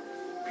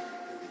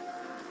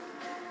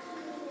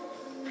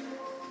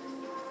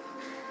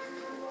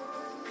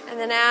 And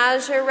then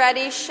as you're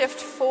ready, shift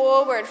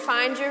forward.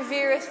 Find your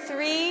Vira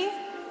 3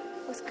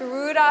 with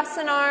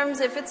Garudasana arms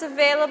if it's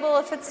available.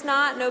 If it's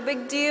not, no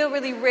big deal.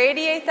 Really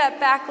radiate that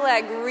back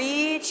leg.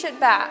 Reach it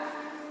back.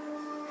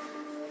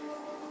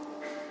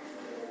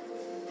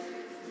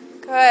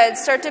 Good.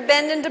 Start to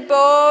bend into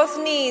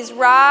both knees.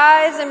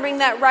 Rise and bring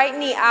that right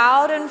knee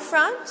out in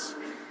front.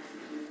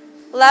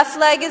 Left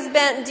leg is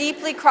bent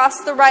deeply.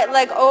 Cross the right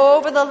leg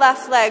over the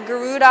left leg.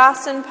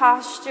 Garudasana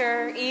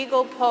posture,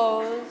 eagle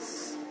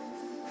pose.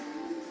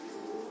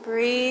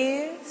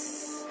 Breathe.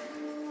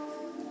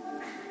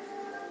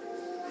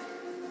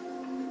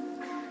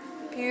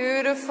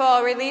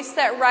 Beautiful. Release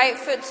that right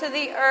foot to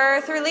the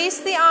earth. Release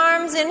the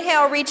arms.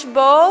 Inhale, reach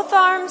both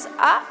arms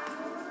up.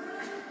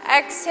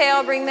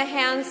 Exhale, bring the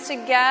hands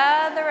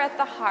together at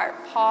the heart.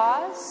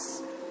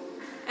 Pause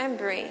and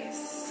breathe.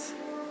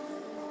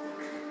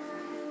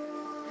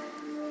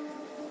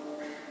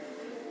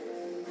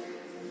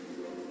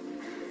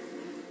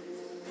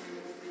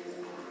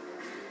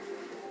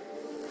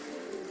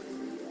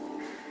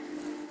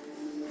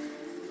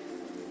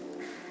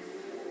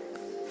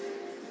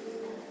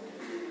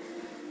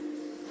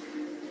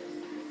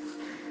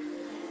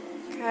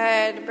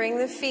 Good. Bring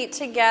the feet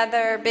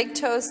together, big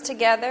toes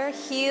together,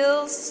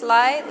 heels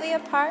slightly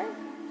apart.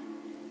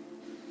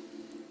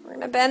 We're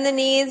going to bend the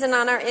knees and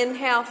on our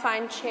inhale,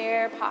 find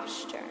chair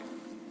posture.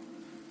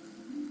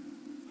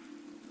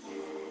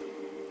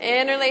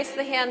 Interlace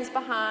the hands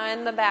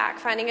behind the back,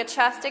 finding a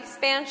chest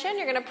expansion.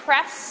 You're going to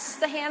press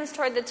the hands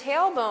toward the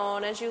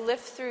tailbone as you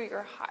lift through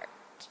your heart.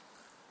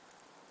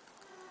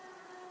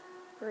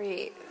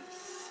 Breathe.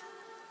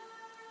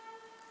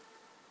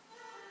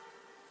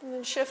 And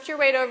then shift your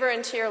weight over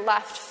into your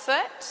left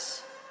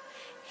foot.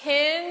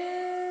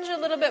 Hinge a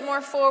little bit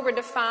more forward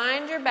to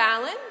find your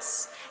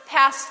balance.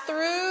 Pass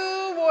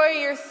through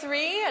Warrior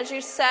 3 as you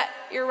set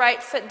your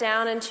right foot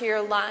down into your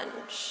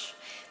lunge.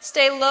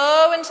 Stay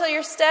low until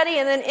you're steady,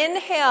 and then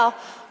inhale.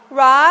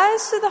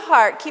 Rise to the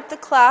heart. Keep the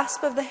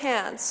clasp of the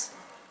hands.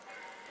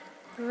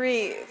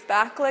 Breathe.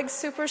 Back leg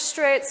super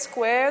straight.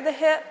 Square the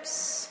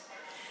hips.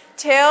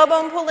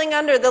 Tailbone pulling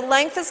under. The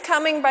length is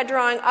coming by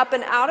drawing up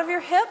and out of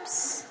your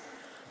hips.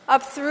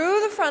 Up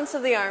through the fronts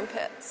of the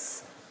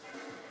armpits.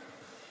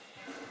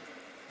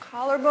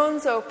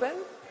 Collarbones open.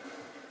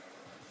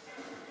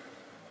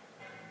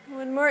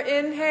 One more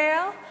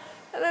inhale.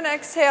 And then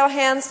exhale,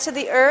 hands to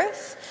the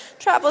earth.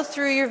 Travel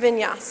through your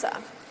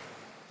vinyasa.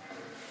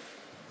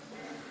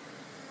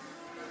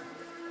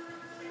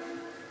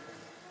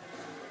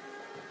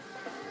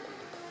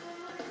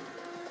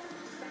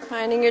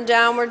 Finding your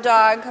downward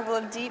dog, a couple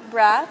of deep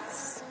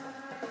breaths.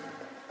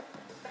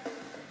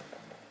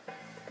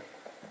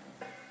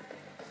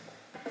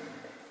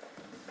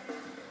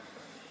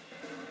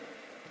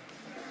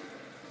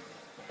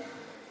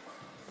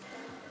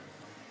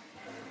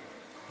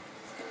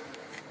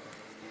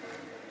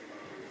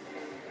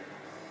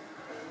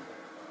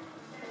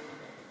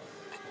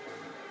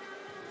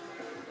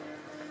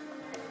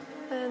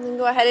 And then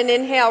go ahead and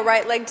inhale,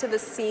 right leg to the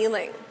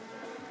ceiling.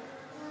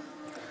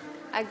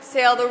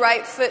 Exhale the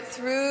right foot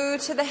through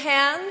to the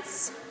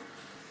hands.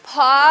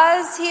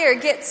 Pause here,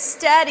 get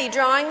steady,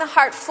 drawing the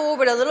heart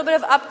forward, a little bit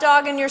of up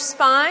dog in your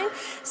spine.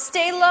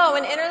 Stay low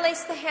and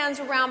interlace the hands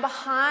around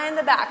behind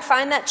the back.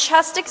 Find that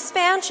chest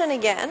expansion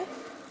again.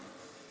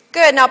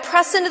 Good, now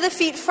press into the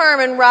feet firm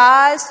and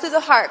rise through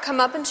the heart. Come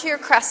up into your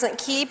crescent,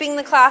 keeping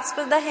the clasp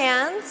of the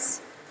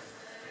hands.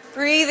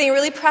 Breathing,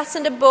 really press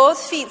into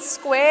both feet,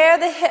 square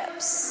the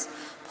hips.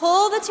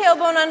 Pull the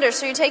tailbone under,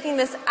 so you're taking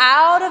this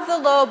out of the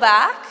low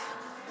back.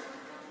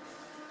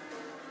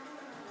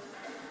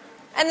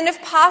 And then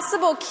if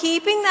possible,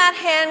 keeping that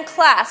hand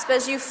clasp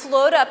as you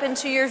float up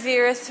into your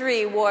Vira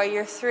 3,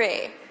 Warrior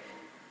 3.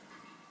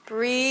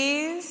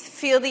 Breathe,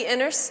 feel the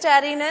inner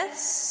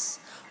steadiness.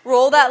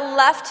 Roll that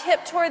left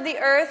hip toward the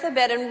earth a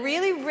bit and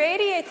really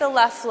radiate the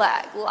left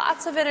leg.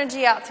 Lots of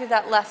energy out through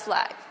that left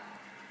leg.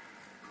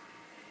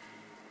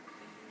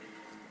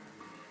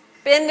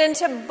 Bend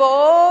into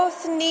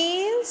both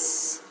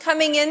knees,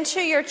 coming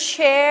into your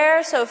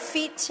chair, so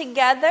feet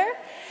together,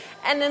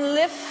 and then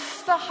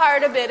lift the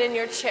heart a bit in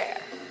your chair.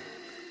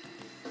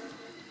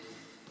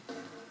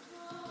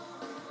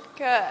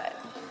 Good.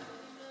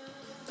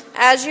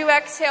 As you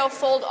exhale,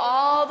 fold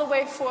all the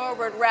way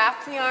forward.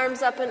 Wrap the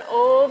arms up and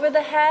over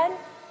the head.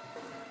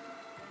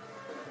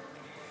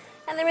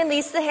 And then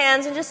release the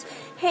hands and just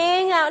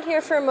hang out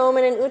here for a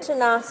moment in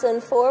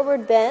Uttanasana,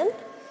 forward bend.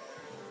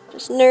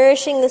 Just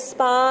nourishing the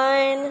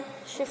spine,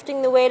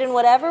 shifting the weight in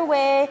whatever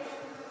way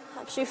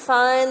helps you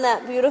find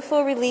that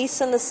beautiful release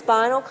in the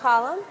spinal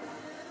column.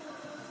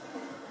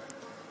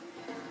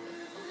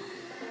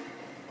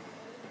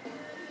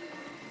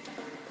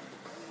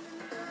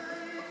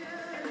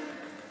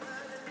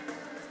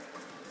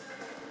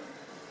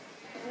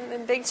 And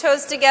then big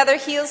toes together,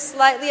 heels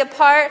slightly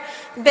apart.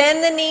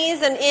 Bend the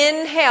knees and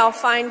inhale.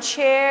 Find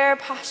chair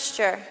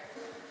posture.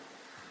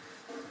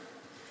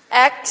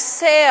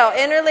 Exhale.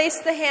 Interlace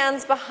the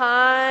hands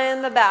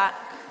behind the back.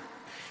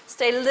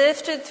 Stay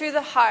lifted through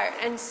the heart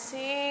and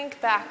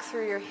sink back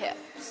through your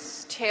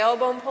hips.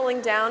 Tailbone pulling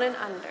down and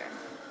under.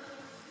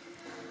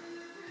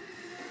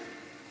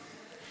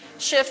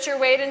 Shift your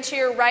weight into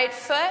your right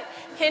foot.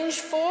 Hinge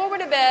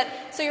forward a bit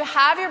so you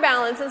have your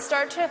balance and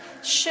start to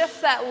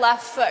shift that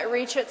left foot.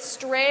 Reach it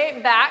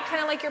straight back,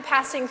 kind of like you're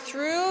passing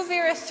through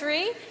Vira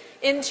 3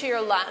 into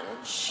your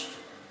lunge.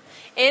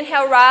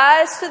 Inhale,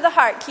 rise to the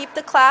heart. Keep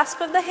the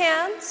clasp of the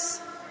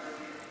hands.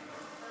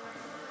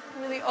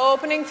 Really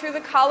opening through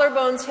the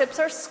collarbones. Hips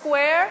are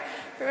square.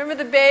 Remember,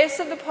 the base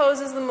of the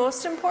pose is the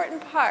most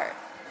important part.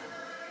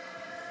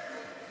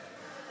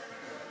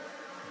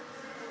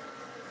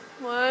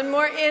 One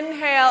more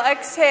inhale,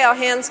 exhale.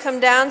 Hands come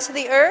down to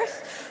the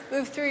earth.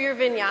 Move through your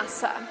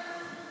vinyasa.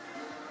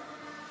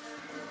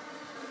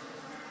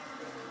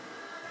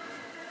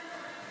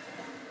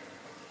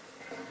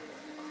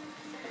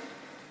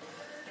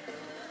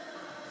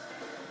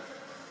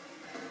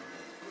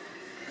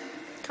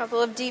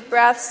 Couple of deep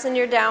breaths in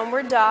your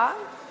downward dog.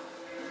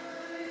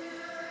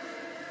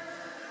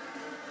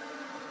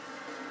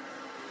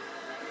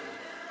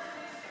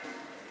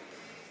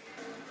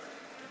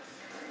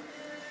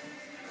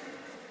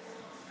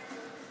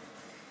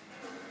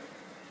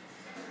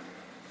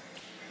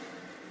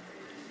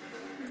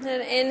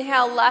 And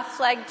inhale,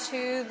 left leg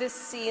to the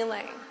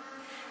ceiling.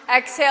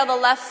 Exhale the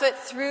left foot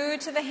through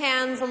to the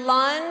hands.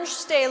 Lunge,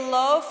 stay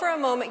low for a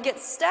moment, get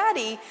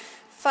steady.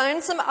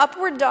 Find some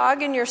upward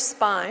dog in your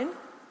spine.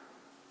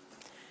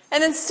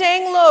 And then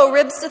staying low,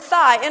 ribs to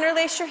thigh.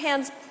 Interlace your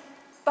hands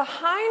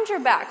behind your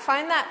back.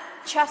 Find that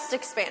chest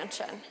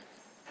expansion.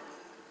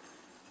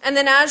 And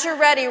then as you're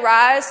ready,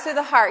 rise through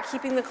the heart,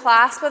 keeping the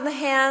clasp of the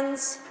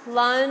hands.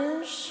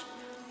 Lunge.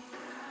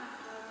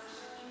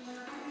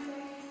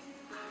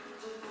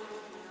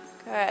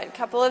 Good.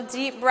 Couple of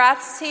deep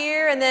breaths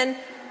here. And then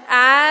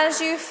as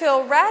you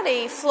feel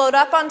ready, float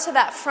up onto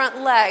that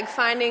front leg,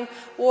 finding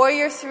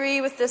Warrior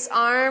 3 with this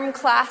arm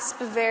clasp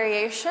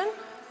variation.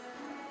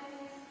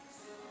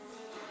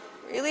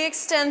 Really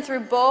extend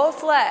through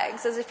both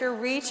legs as if you're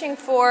reaching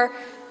for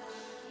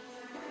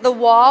the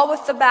wall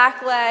with the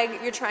back leg.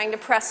 You're trying to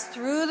press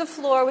through the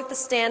floor with the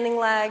standing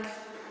leg.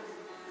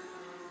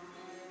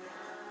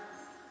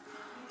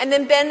 And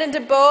then bend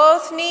into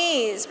both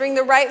knees. Bring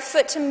the right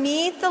foot to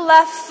meet the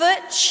left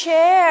foot.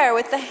 Chair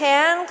with the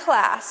hand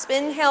clasp.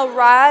 Inhale,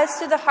 rise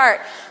to the heart.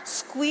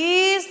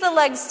 Squeeze the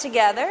legs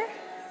together.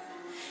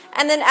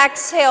 And then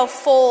exhale,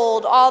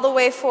 fold all the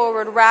way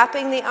forward,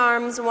 wrapping the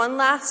arms one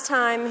last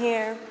time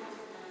here.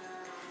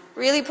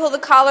 Really pull the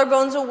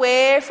collarbones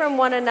away from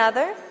one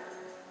another.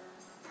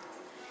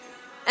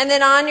 And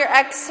then on your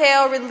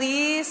exhale,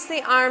 release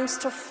the arms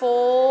to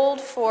fold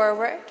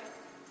forward.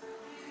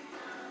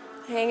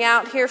 Hang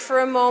out here for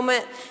a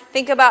moment.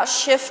 Think about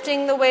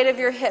shifting the weight of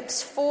your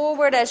hips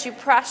forward as you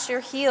press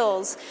your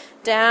heels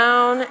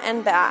down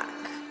and back.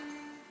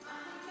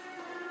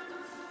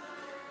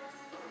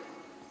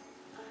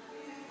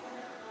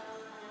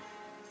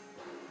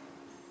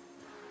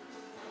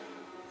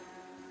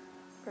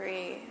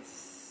 Breathe.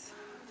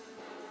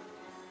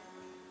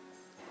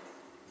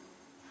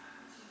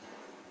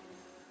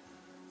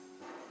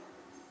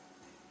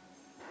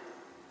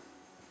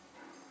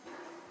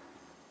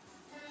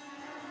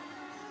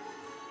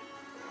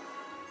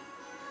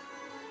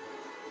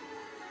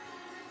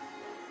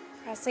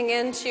 Pressing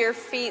into your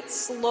feet,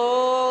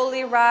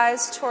 slowly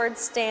rise towards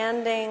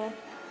standing.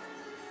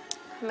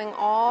 Coming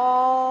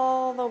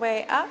all the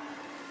way up.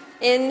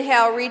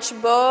 Inhale, reach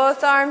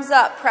both arms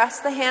up. Press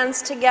the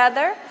hands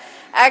together.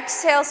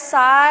 Exhale,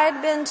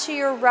 side bend to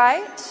your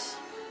right.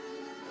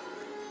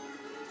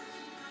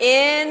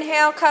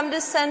 Inhale, come to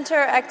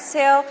center.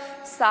 Exhale,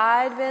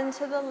 side bend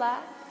to the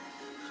left.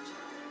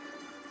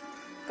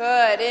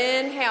 Good.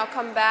 Inhale,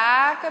 come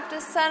back up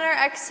to center.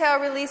 Exhale,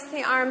 release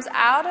the arms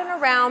out and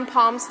around,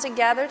 palms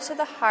together to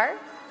the heart.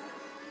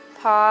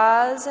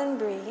 Pause and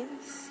breathe.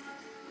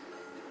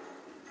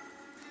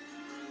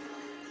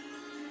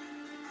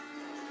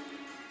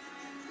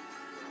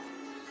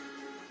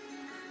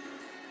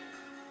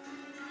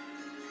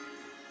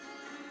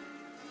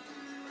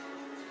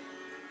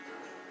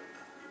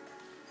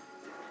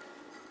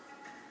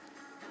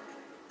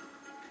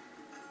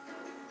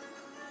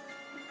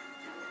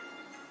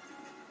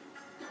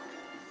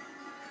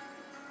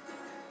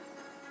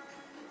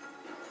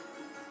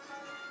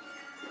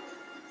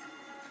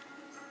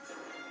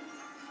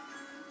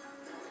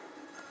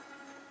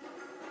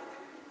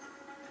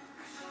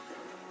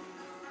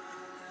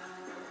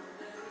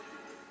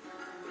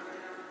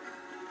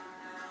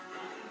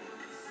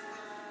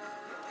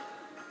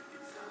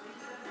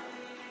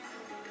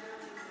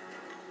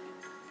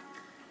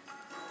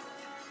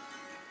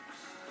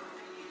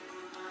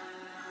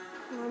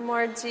 One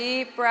more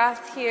deep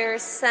breath here,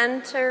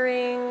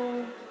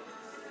 centering.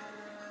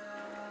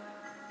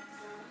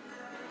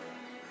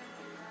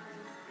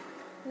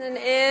 And then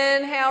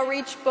inhale,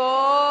 reach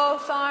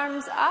both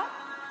arms up.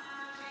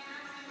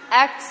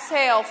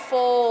 Exhale,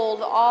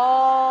 fold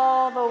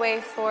all the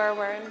way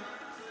forward.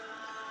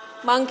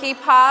 Monkey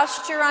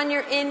posture on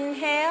your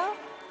inhale.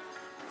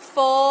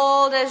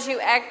 Fold as you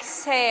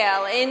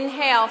exhale.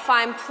 Inhale,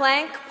 find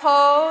plank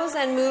pose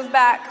and move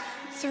back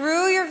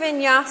through your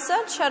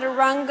vinyasa,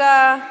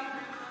 chaturanga,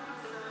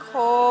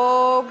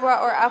 cobra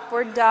or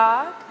upward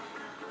dog,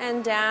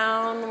 and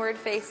downward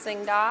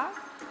facing dog.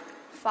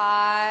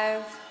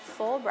 5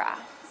 full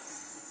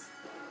breaths.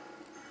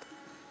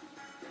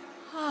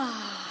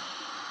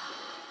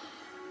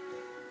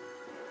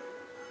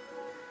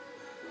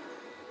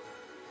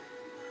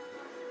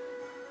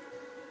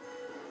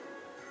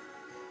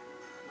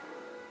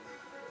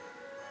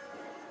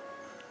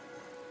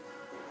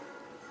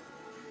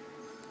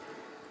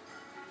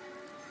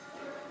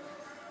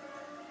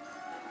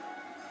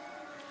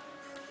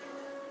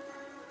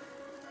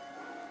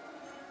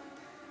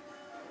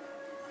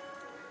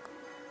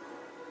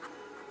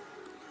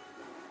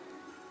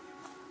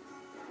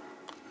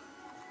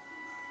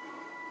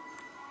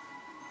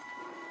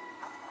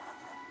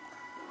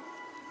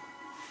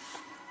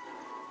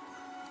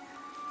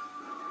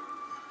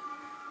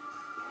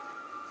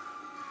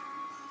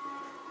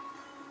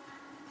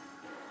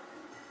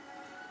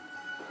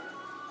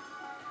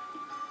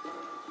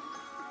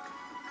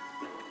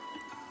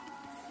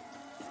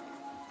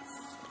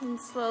 And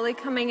slowly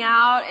coming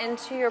out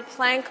into your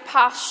plank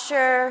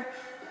posture,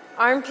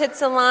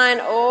 armpits align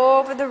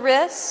over the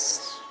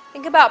wrist.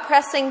 Think about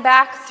pressing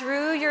back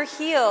through your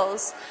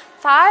heels.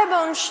 Thigh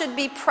bones should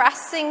be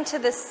pressing to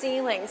the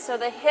ceiling so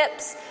the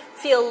hips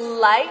feel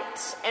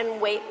light and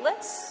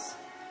weightless.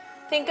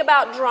 Think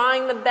about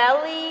drawing the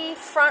belly,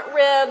 front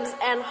ribs,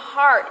 and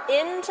heart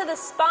into the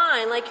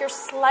spine like you're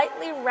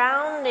slightly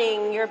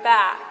rounding your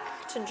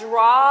back to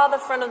draw the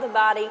front of the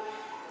body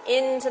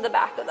into the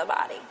back of the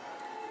body.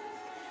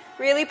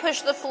 Really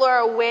push the floor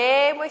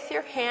away with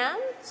your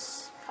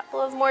hands. A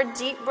couple of more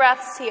deep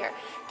breaths here.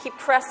 Keep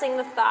pressing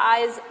the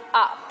thighs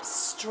up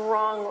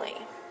strongly.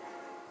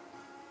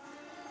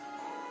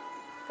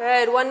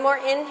 Good. One more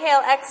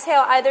inhale,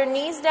 exhale, either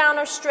knees down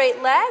or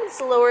straight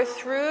legs. Lower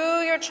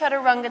through your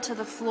chaturanga to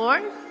the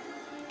floor.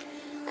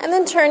 And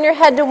then turn your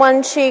head to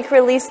one cheek.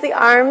 Release the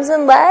arms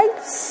and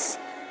legs.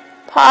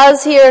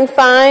 Pause here and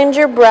find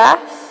your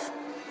breath.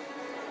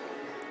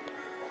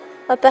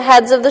 Let the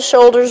heads of the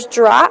shoulders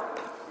drop.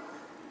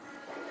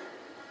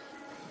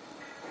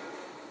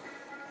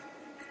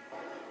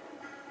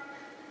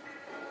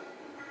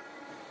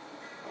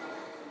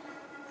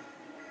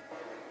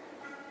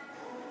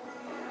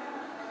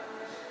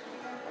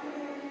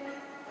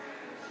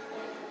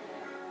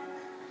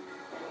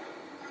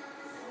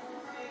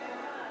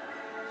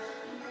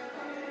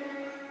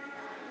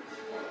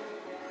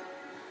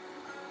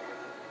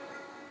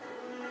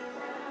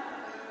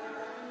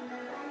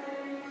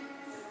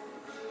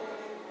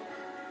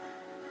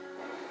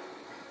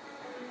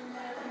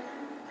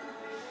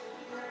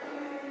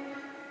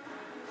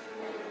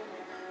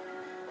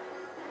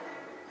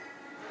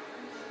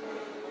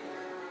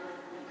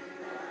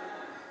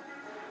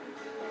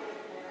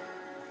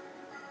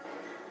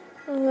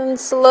 And then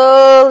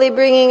slowly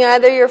bringing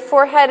either your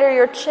forehead or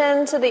your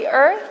chin to the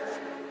earth.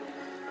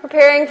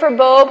 Preparing for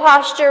bow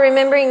posture,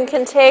 remembering you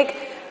can take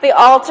the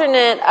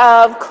alternate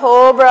of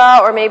cobra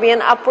or maybe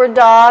an upward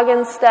dog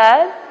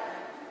instead.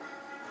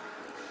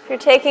 If you're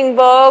taking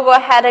bow, go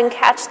ahead and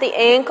catch the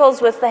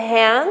ankles with the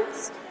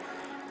hands.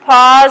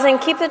 Pause and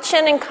keep the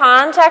chin in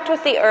contact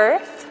with the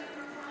earth.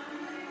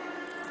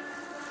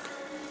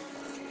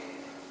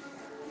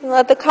 And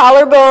let the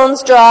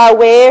collarbones draw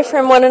away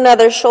from one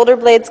another. Shoulder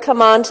blades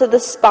come onto the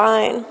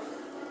spine.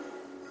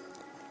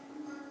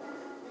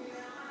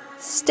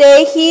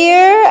 Stay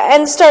here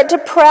and start to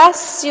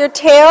press your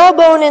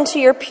tailbone into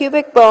your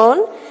pubic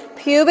bone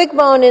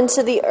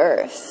into the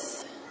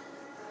earth.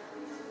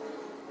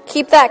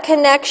 Keep that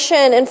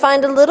connection and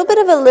find a little bit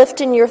of a lift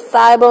in your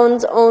thigh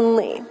bones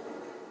only.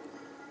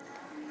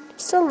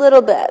 Just a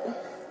little bit.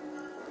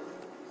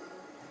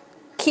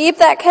 Keep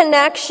that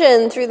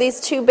connection through these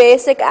 2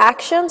 basic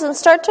actions and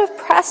start to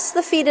press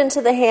the feet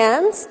into the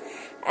hands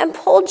and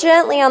pull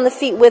gently on the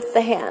feet with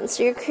the hands.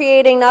 So you're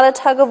creating not a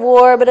tug of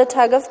war, but a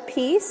tug of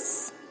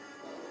peace.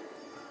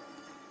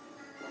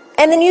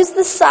 And then use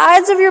the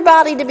sides of your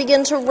body to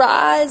begin to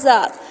rise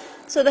up.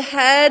 So the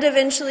head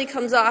eventually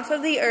comes off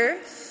of the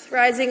earth,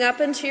 rising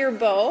up into your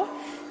bow.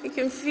 You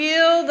can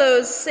feel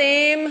those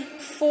same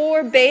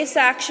 4 base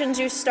actions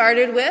you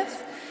started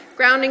with.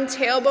 Grounding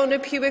tailbone to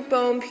pubic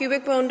bone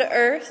to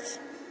earth.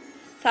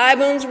 Thigh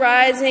bones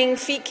rising,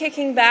 feet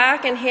kicking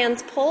back, and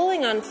hands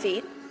pulling on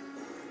feet.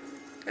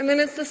 And then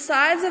it's the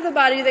sides of the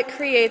body that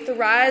create the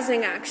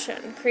rising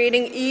action,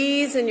 creating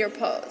ease in your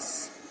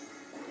pose.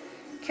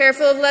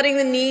 Careful of letting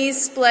the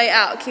knees splay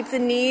out. Keep the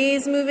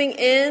knees moving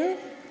in,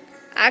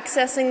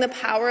 accessing the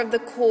power of the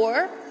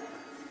core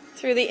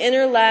through the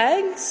inner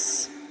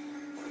legs.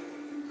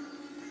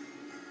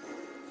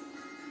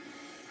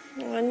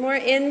 One more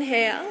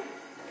inhale.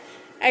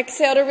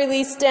 Exhale to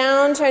release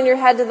down. Turn your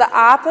head to the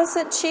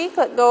opposite cheek.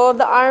 Let go of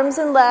the arms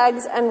and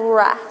legs and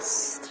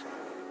rest.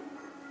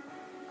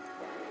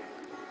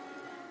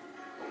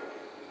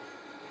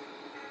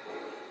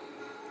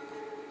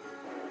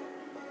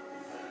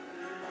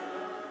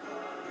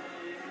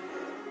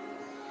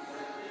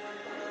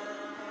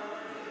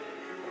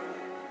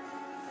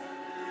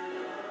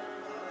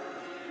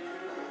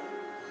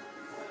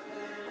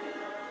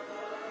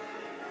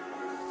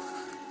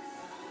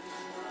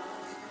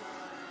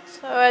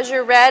 So as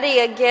you're ready,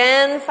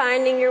 again,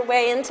 finding your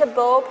way into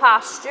bow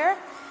posture,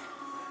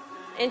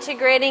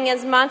 integrating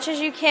as much as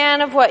you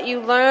can of what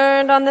you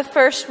learned on the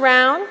first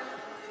round.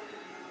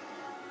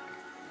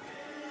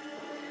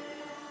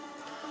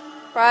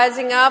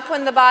 Rising up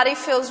when the body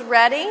feels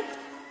ready.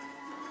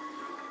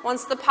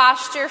 Once the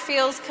posture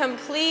feels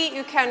complete,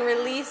 you can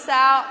release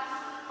out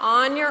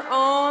on your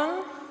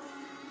own.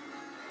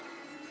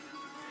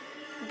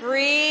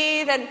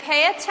 Breathe and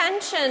pay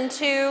attention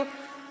to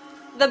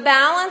the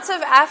balance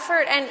of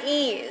effort and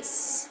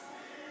ease.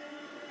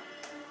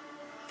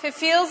 If it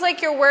feels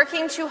like you're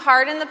working too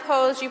hard in the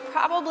pose, you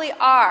probably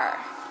are.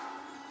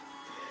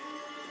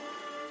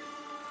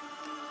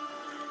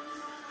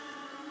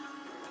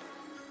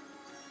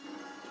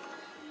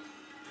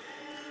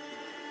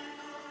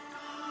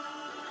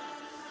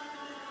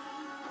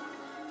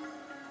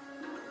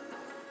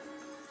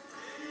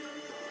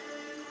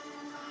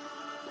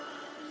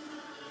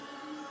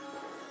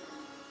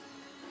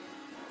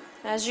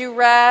 As you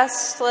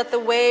rest, let the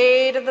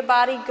weight of the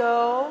body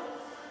go.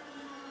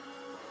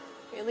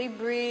 Really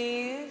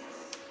breathe.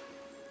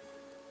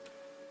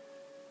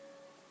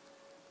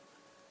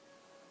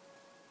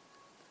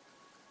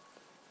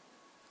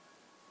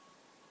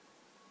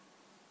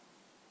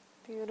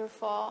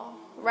 Beautiful.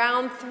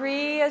 Round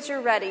 3 as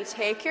you're ready.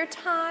 Take your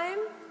time,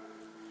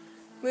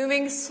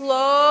 moving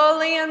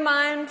slowly and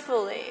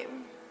mindfully.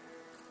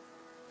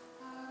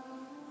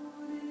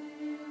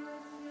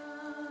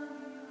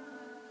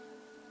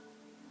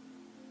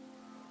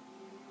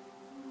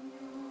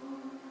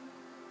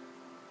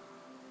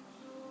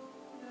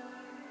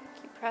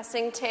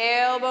 Pressing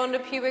tailbone to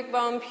pubic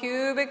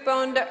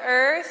bone to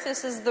earth.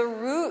 This is the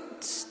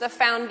root, the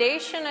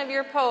foundation of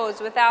your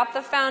pose. Without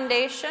the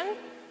foundation,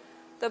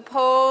 the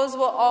pose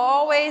will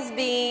always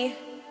be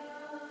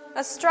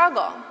a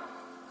struggle.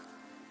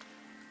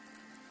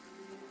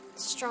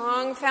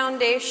 Strong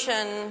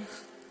foundation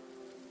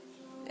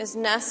is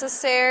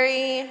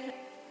necessary.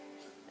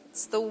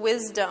 It's the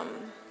wisdom,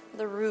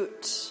 the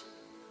root,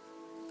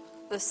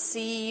 the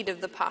seed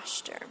of the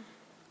posture.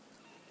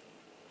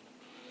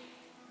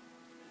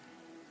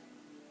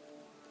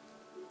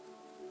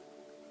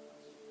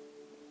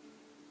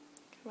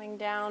 Coming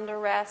down to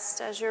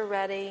rest as you're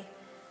ready.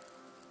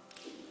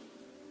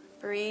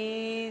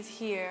 Breathe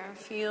here.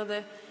 Feel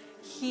the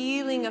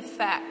healing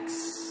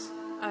effects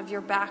of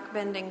your back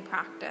bending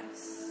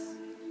practice.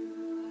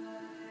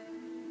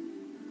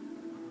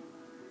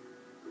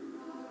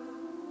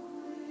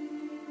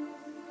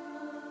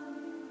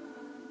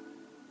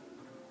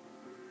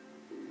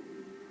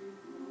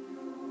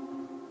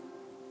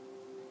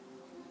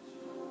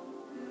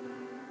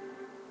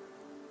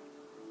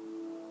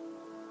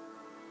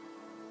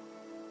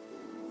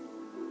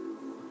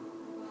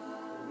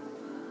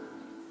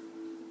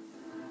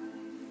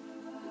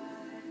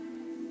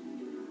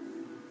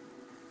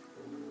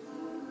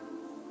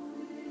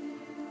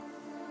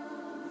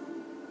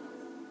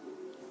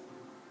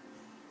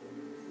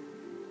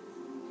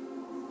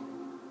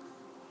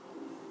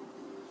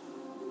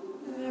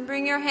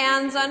 Bring your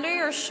hands under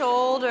your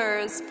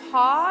shoulders.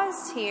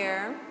 Pause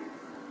here.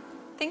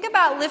 Think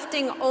about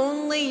lifting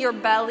only your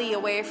belly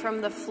away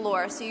from the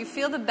floor. So you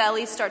feel the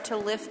belly start to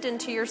lift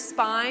into your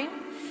spine.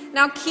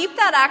 Now keep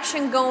that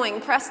action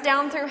going. Press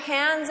down through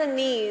hands and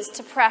knees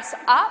to press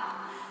up.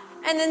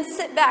 And then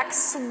sit back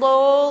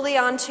slowly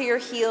onto your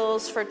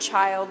heels for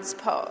child's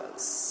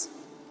pose.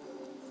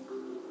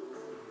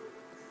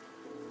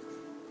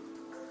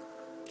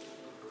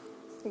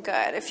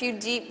 Good. A few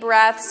deep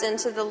breaths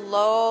into the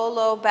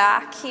low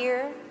back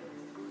here.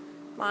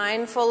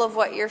 Mindful of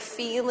what you're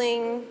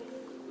feeling.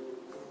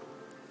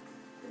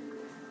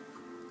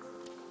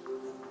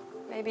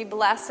 Maybe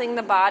blessing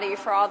the body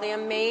for all the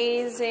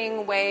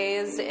amazing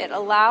ways it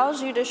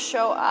allows you to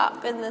show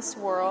up in this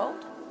world.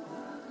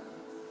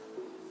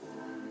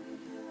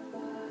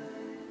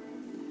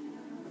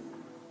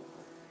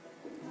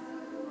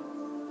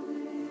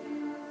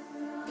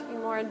 A few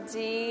more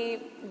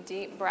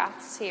deep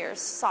breaths here.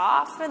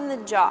 Soften the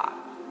jaw.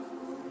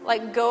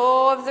 Let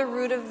go of the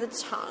root of the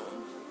tongue.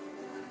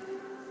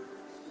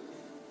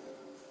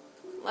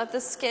 Let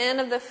the skin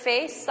of the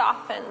face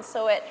soften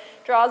so it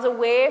draws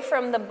away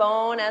from the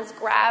bone as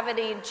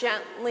gravity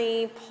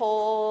gently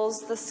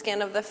pulls the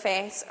skin of the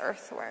face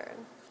earthward.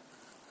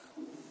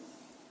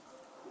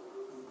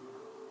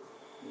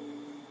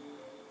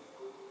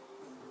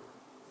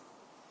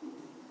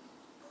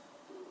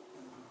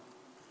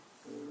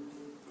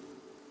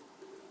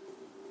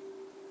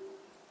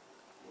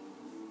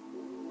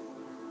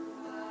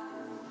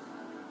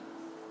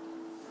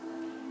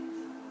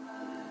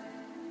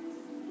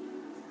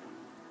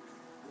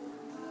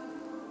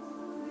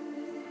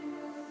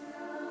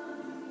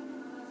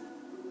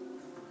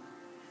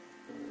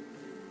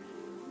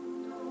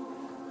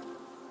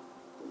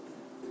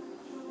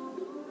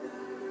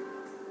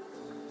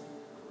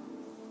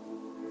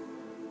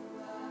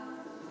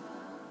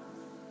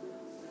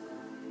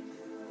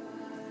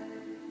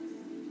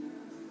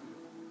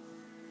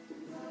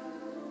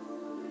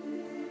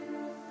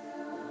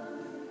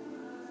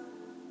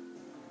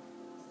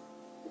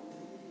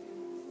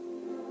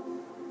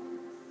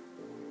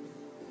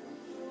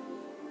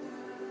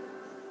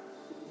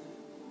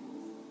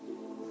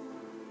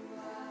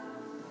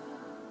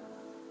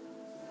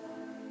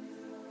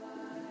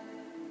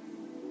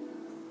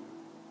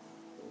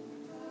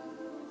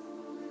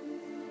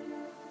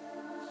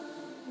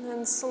 And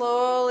then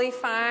slowly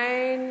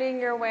finding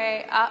your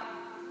way up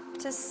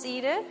to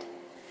seated.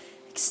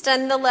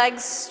 Extend the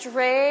legs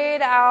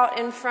straight out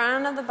in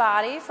front of the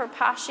body for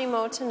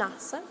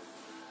Paschimottanasana.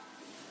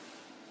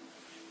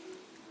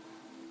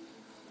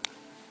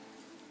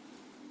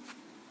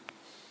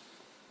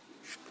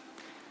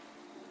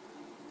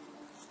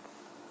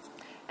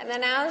 And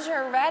then as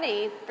you're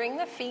ready, bring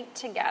the feet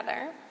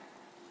together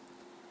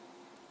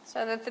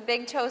so that the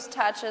big toes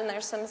touch and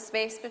there's some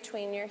space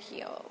between your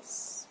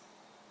heels.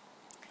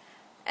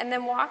 And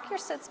then walk your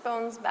sits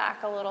bones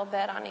back a little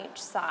bit on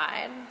each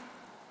side,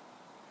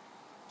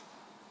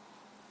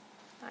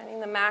 finding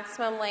the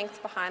maximum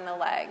length behind the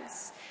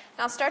legs.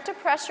 Now start to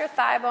press your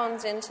thigh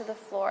bones into the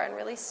floor and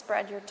really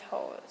spread your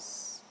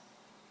toes.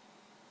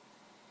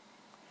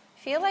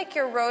 Feel like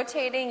you're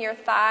rotating your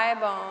thigh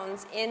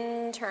bones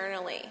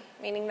internally,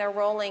 meaning they're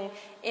rolling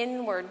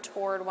inward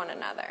toward one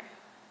another.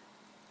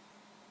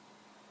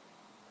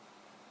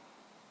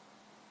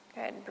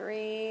 Good,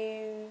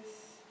 breathe.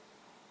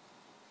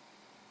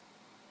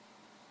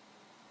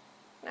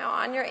 Now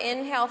on your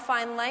inhale,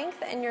 find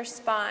length in your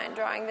spine,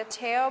 drawing the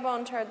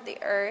tailbone toward the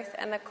earth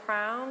and the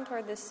crown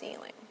toward the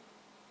ceiling.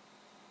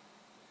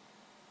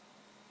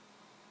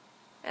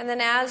 And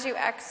then as you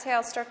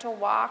exhale, start to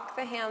walk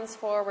the hands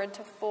forward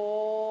to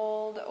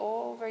fold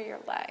over your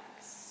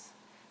legs.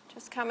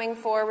 Just coming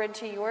forward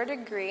to your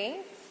degree.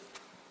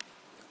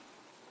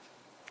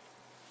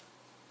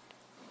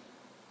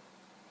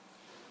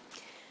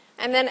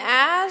 And then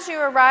as you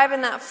arrive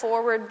in that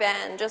forward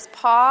bend, just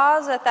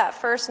pause at that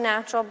first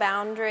natural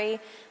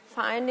boundary,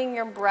 finding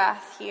your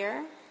breath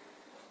here.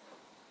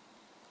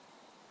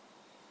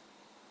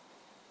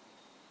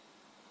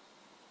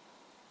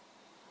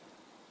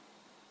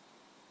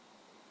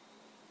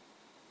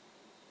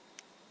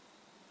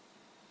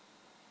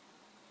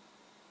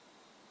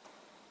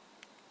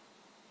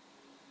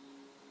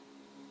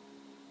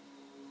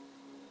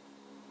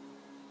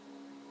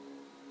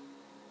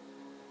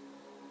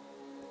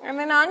 And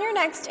then on your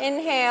next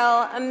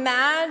inhale,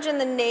 imagine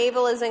the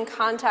navel is in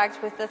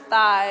contact with the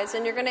thighs.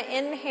 And you're going to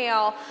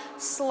inhale,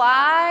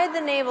 slide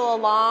the navel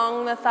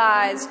along the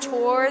thighs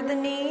toward the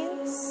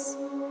knees.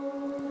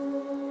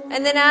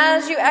 And then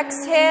as you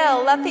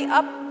exhale, let the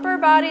upper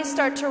body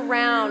start to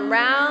round,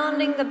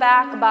 rounding the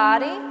back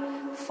body,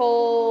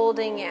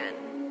 folding in.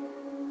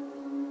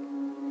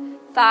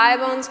 Thigh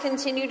bones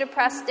continue to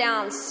press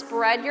down.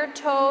 Spread your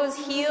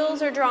toes.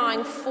 Heels are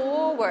drawing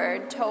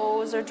forward.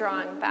 Toes are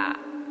drawing back.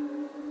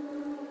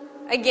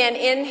 Again,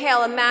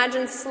 inhale,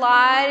 imagine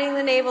sliding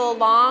the navel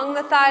along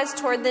the thighs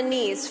toward the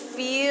knees.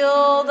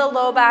 Feel the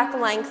low back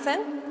lengthen.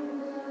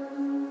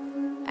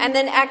 And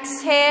then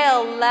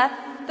exhale,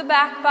 let the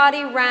back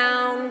body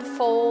round,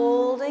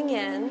 folding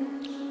in.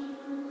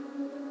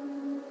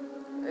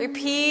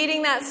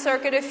 Repeating that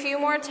circuit a few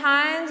more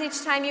times.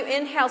 Each time you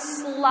inhale,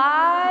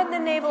 slide the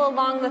navel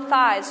along the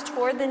thighs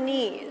toward the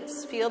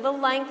knees. Feel the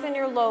length in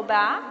your low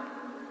back.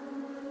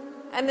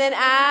 And then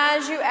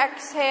as you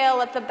exhale,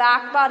 let the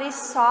back body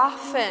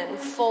soften,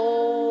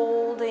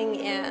 folding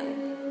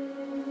in.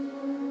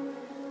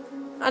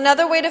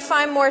 Another way to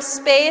find more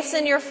space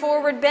in your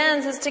forward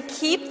bends is to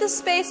keep the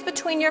space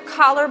between your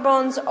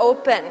collarbones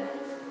open.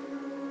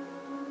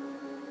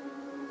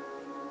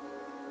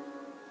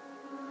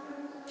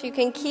 If you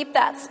can keep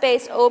that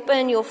space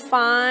open, you'll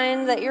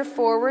find that your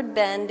forward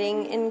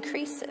bending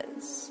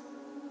increases.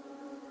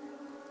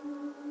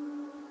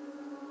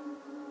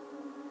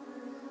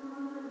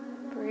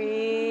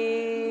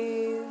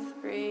 Breathe,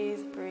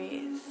 breathe,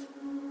 breathe.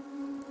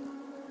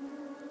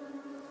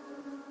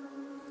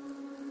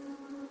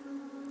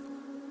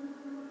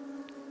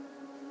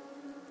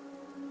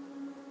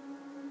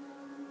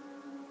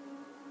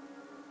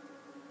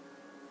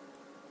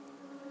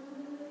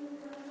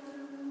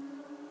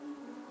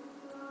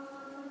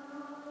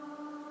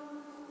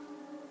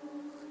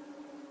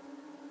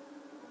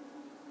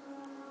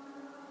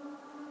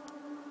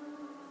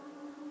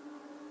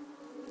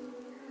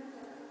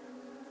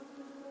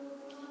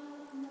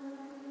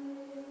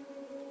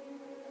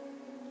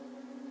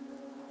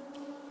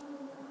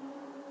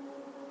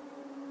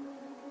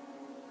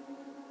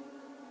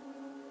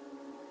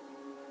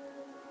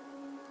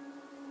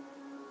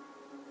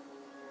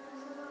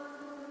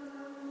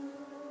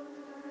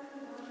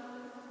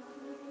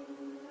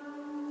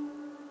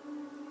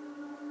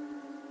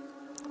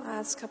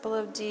 Last couple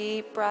of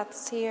deep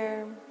breaths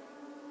here.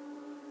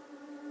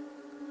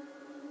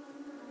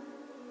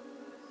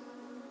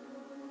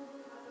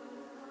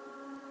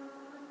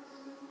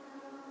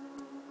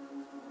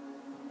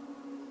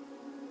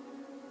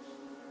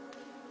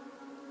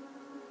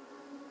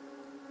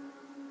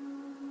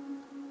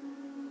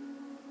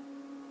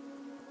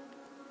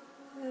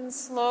 And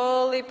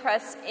slowly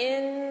press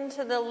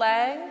into the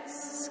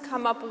legs.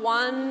 Come up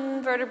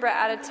one vertebra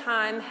at a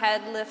time.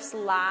 Head lifts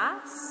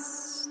last.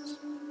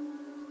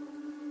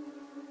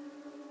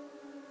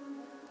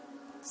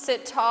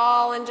 Sit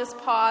tall and just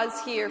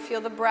pause here.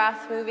 Feel the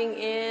breath moving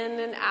in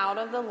and out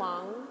of the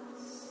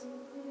lungs.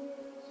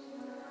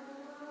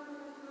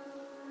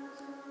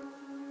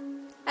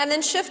 And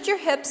then shift your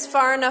hips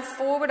far enough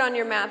forward on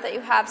your mat that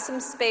you have some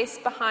space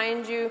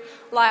behind you.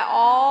 Lie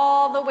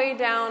all the way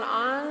down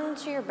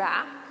onto your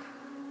back.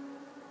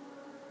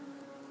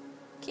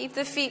 Keep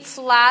the feet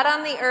flat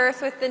on the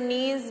earth with the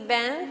knees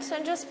bent,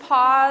 and just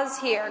pause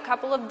here. A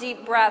couple of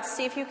deep breaths.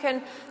 See if you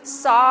can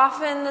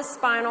soften the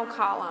spinal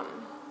column.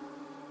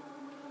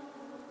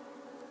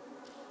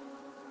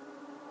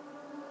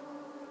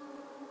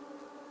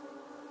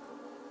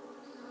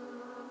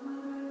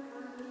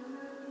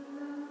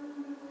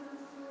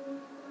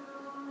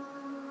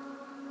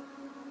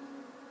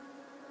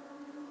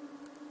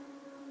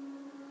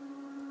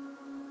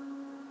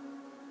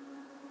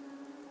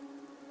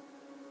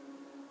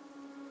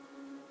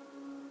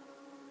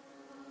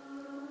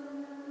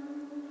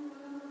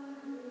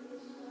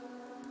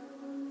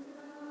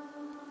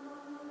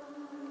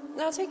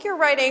 Now take your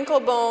right ankle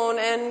bone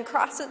and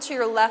cross it to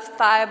your left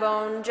thigh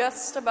bone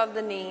just above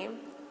the knee.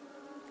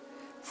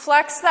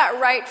 Flex that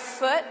right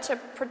foot to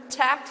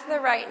protect the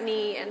right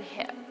knee and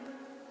hip.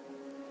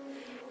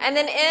 And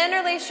then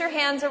interlace your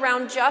hands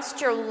around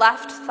just your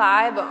left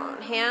thigh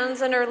bone.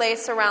 Hands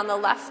interlace around the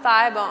left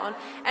thigh bone.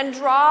 And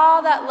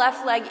draw that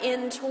left leg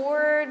in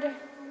toward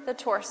the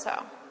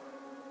torso.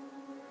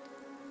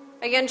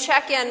 Again,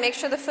 check in. Make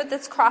sure the foot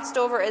that's crossed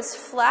over is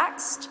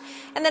flexed.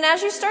 And then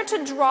as you start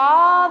to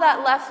draw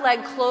that left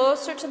leg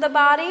closer to the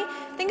body,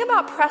 think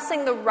about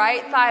pressing the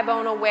right thigh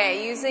bone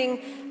away,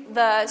 using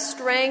the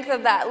strength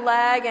of that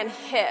leg and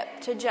hip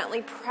to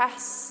gently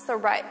press the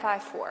right thigh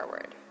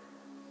forward.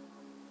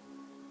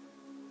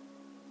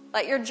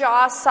 Let your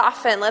jaw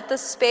soften. Let the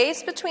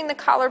space between the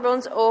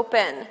collarbones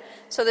open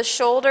so the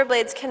shoulder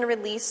blades can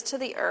release to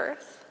the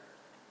earth.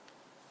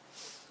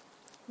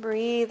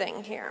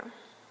 Breathing here.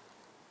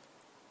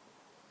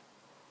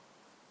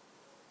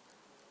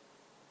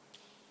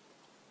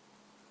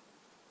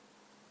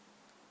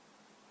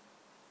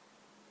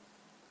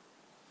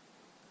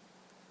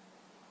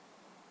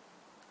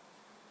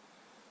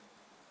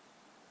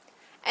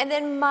 And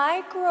then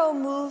micro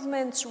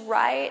movements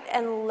right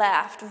and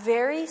left,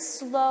 very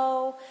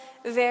slow,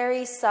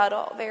 very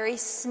subtle, very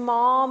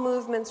small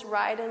movements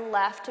right and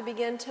left to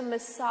begin to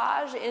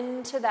massage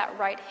into that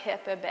right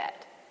hip a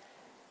bit.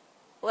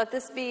 Let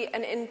this be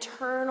an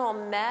internal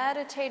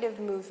meditative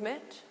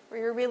movement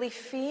where you're really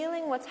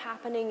feeling what's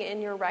happening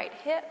in your right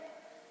hip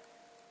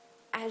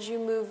as you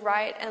move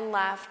right and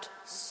left,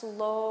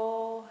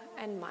 slow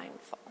and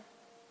mindful.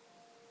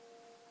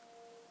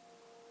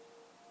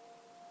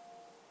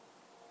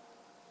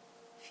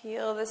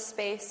 Feel the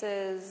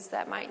spaces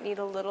that might need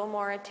a little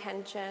more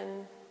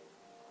attention.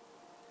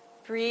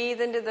 Breathe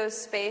into those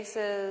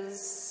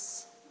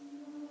spaces.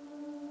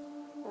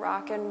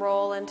 Rock and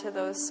roll into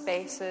those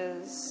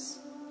spaces.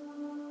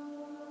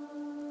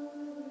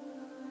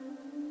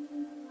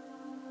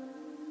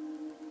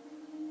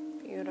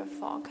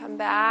 Beautiful. Come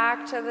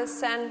back to the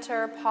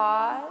center.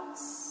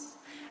 Pause.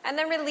 And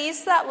then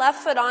release that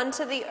left foot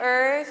onto the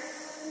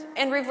earth.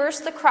 And reverse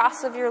the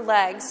cross of your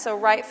legs. So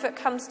right foot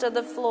comes to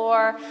the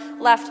floor,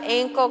 left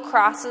ankle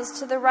crosses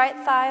to the right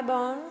thigh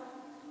bone.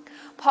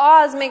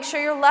 Pause, make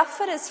sure your left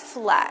foot is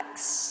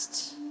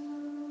flexed.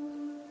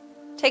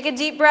 Take a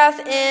deep breath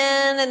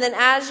in, and then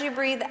as you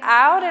breathe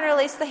out,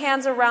 interlace the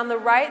hands around the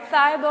right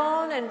thigh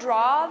bone and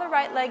draw the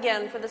right leg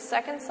in for the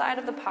second side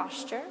of the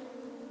posture.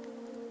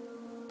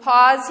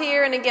 Pause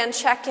here and again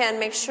check in.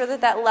 Make sure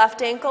that that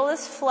left ankle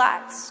is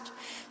flexed.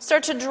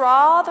 Start to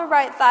draw the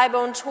right thigh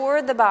bone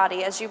toward the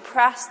body as you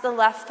press the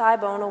left thigh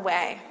bone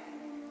away.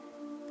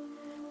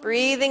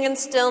 Breathing in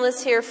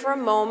stillness here for a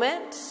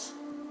moment.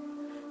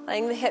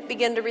 Letting the hip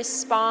begin to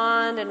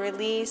respond and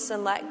release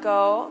and let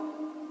go.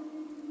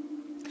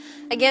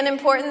 Again,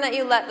 important that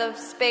you let the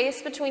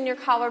space between your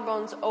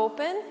collarbones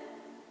open.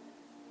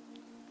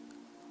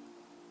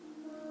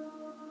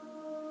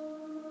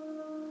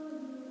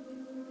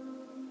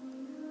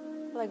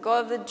 Let go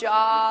of the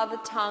jaw, the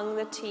tongue,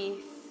 the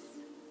teeth.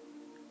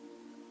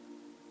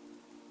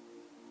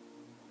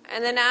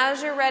 And then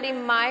as you're ready,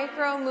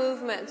 micro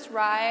movements,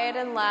 right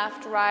and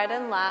left, right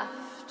and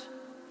left.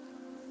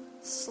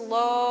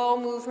 Slow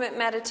movement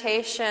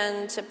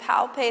meditation to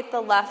palpate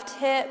the left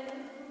hip.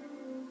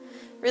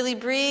 Really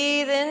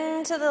breathe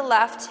into the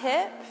left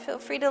hip. Feel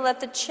free to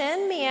let the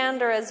chin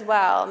meander as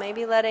well.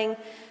 Maybe letting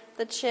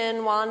the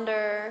chin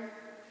wander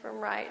from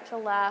right to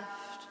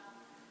left.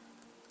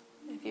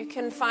 If you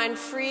can find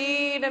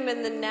freedom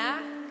in the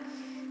neck,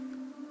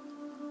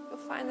 you'll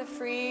find the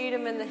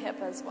freedom in the hip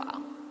as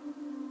well.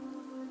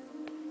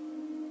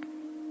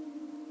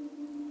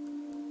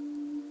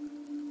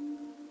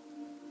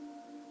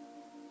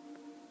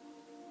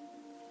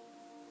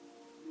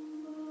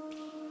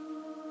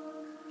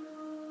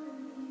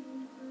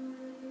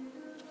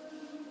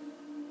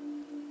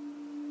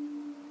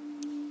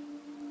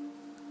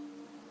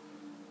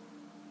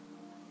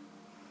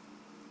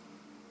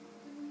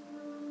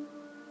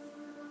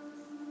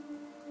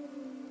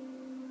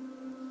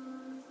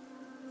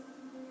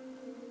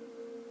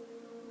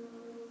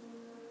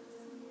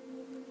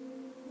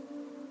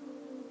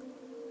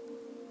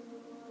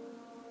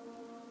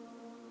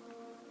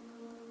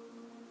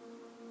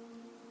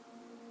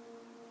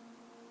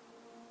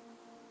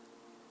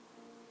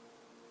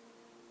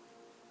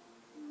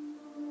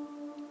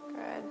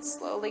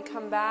 Slowly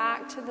come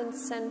back to the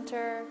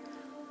center.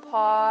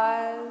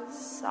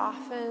 Pause,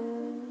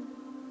 soften.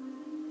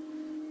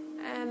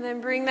 And then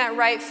bring that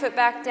right foot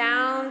back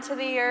down to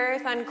the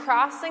earth.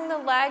 Uncrossing the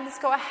legs,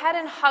 go ahead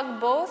and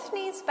hug both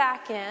knees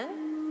back in.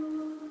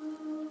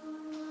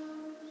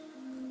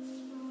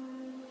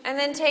 And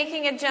then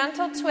taking a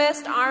gentle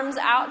twist, arms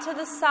out to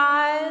the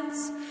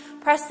sides.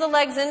 Press the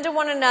legs into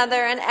one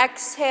another and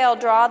exhale,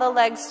 draw the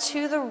legs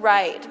to the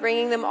right,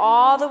 bringing them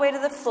all the way to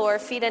the floor.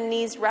 Feet and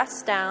knees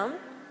rest down.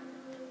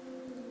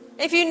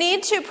 If you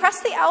need to,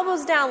 press the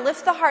elbows down,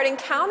 lift the heart, and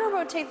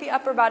counter-rotate the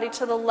upper body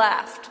to the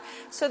left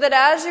so that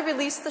as you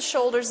release the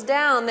shoulders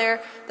down,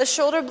 the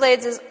shoulder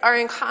blades are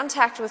in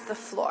contact with the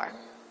floor.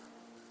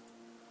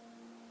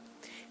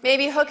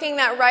 Maybe hooking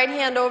that right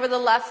hand over the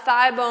left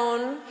thigh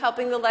bone,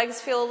 helping the legs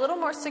feel a little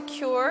more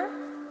secure.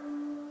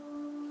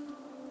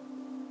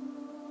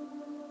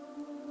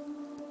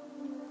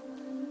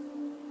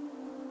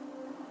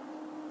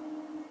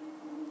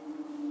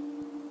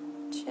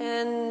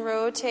 Chin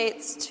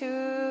rotates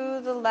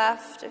to the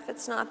left if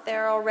it's not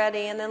there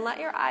already, and then let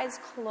your eyes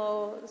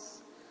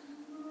close.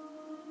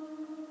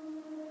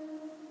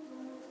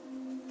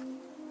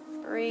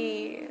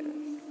 Breathe.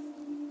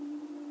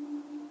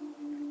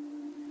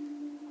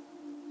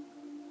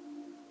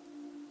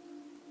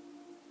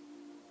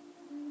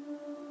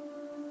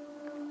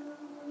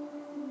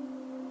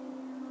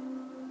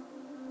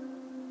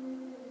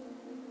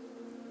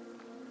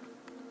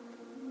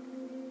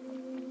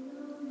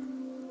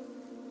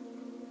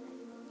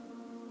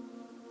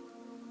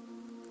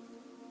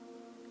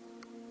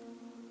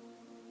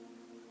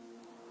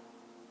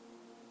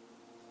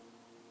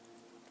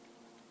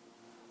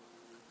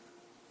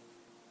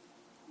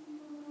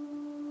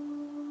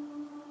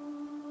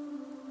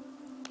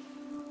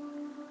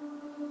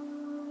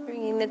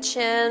 Bringing the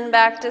chin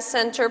back to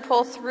center,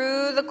 pull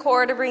through the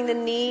core to bring the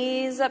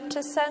knees up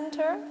to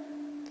center.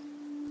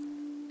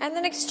 And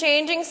then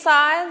exchanging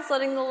sides,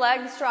 letting the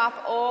legs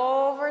drop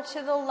over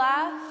to the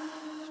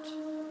left.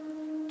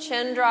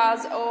 Chin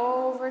draws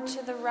over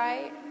to the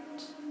right.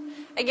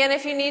 Again,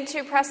 if you need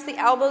to, press the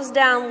elbows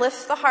down,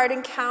 lift the heart,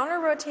 and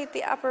counter-rotate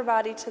the upper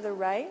body to the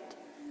right.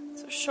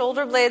 So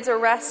shoulder blades are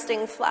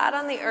resting flat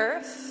on the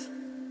earth.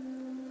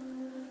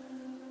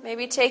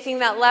 Maybe taking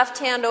that left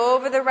hand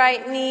over the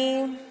right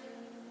knee.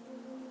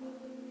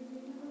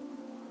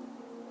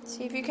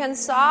 See if you can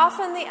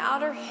soften the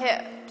outer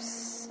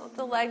hips. Let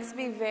the legs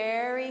be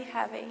very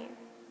heavy.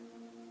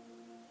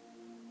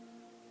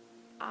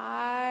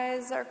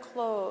 Eyes are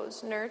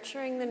closed,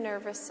 nurturing the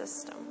nervous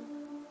system.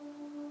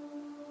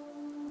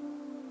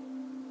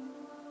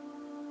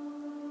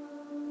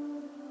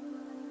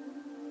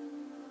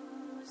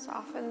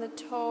 Soften the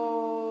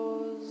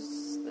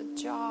toes, the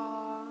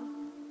jaw.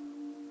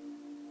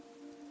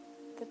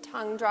 The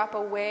tongue drop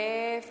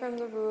away from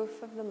the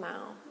roof of the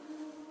mouth.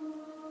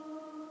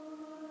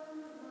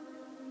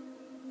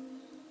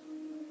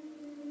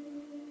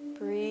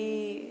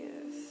 Breathe.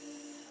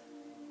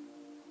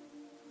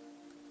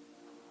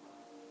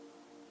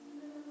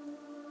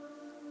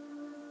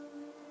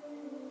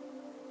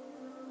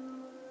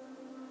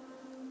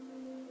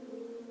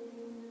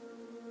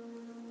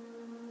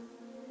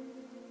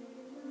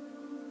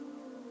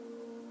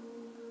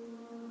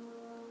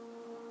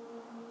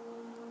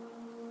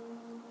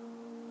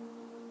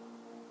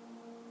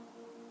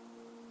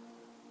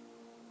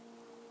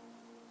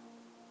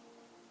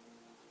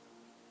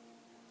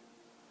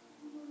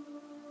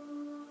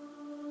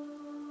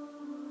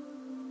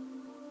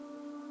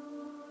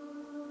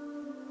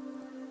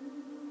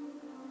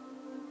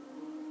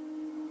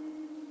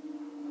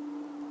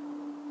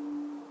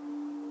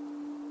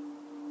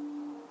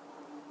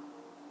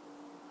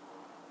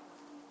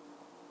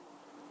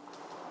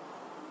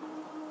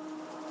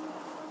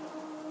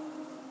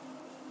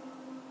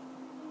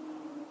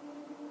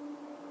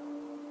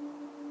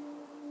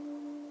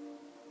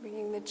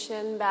 Bringing the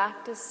chin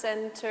back to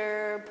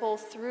center, pull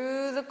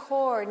through the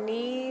core,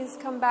 knees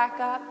come back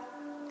up.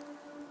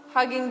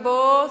 Hugging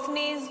both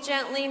knees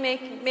gently,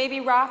 maybe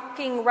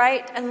rocking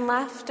right and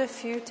left a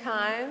few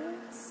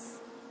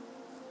times.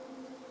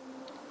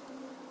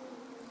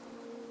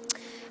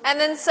 And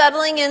then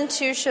settling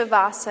into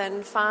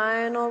Shavasana,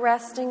 final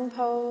resting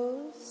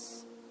pose.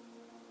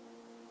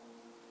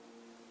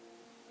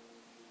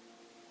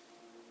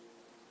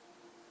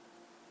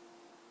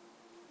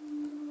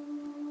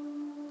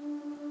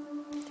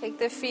 Take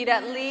the feet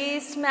at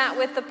least mat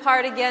width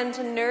apart again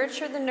to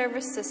nurture the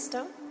nervous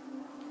system.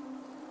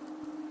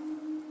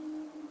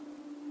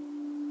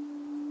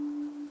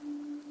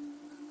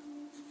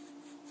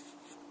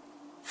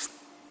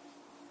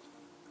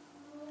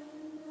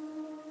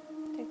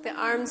 Take the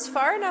arms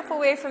far enough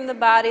away from the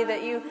body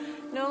that you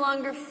no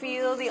longer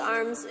feel the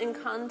arms in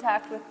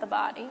contact with the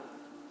body.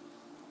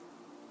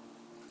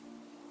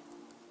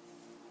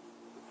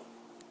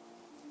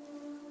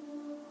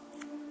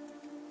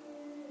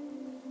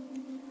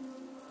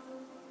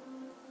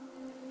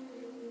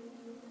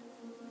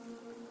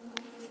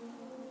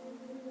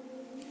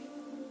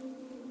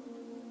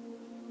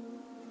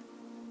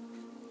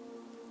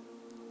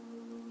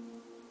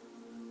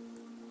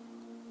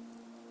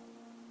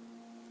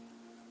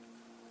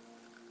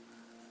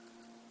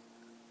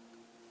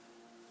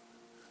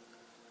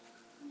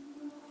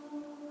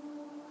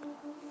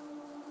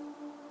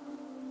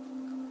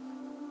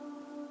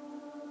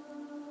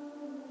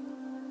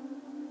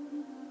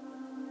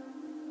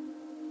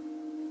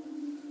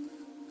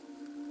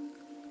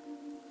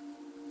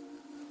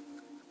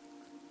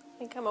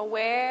 Become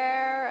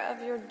aware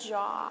of your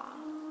jaw.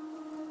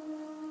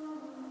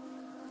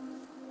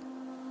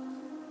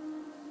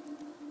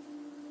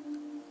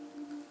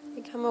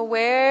 Become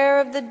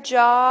aware of the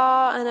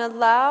jaw and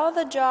allow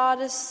the jaw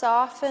to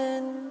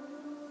soften,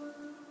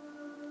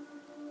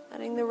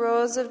 letting the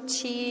rows of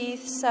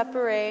teeth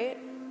separate.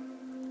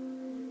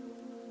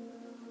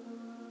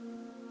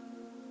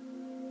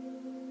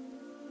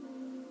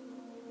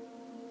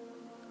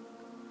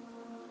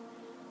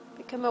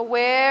 Become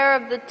aware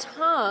of the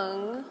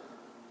tongue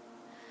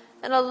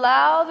and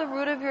allow the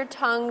root of your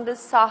tongue to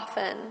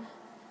soften.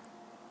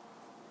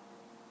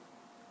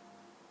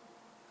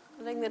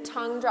 Letting the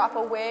tongue drop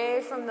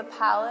away from the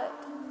palate.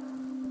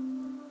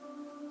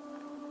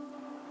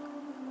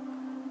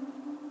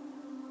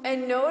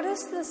 And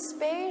notice the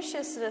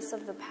spaciousness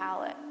of the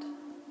palate.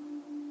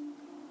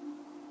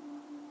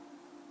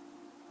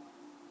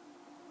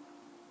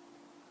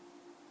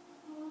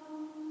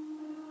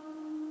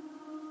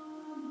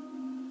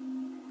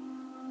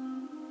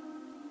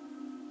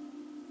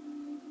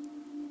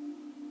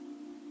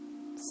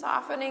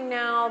 Softening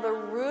now the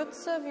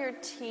roots of your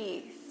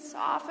teeth.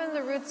 Soften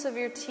the roots of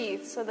your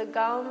teeth so the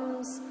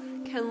gums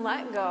can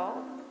let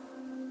go.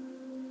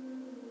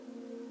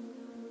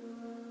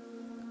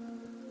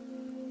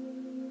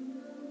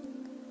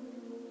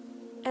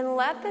 And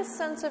let this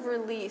sense of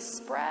release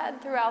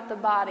spread throughout the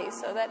body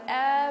so that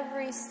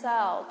every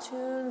cell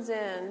tunes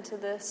in to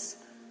this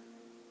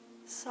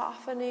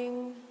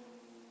softening,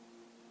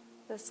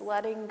 this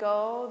letting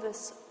go,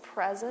 this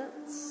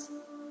presence.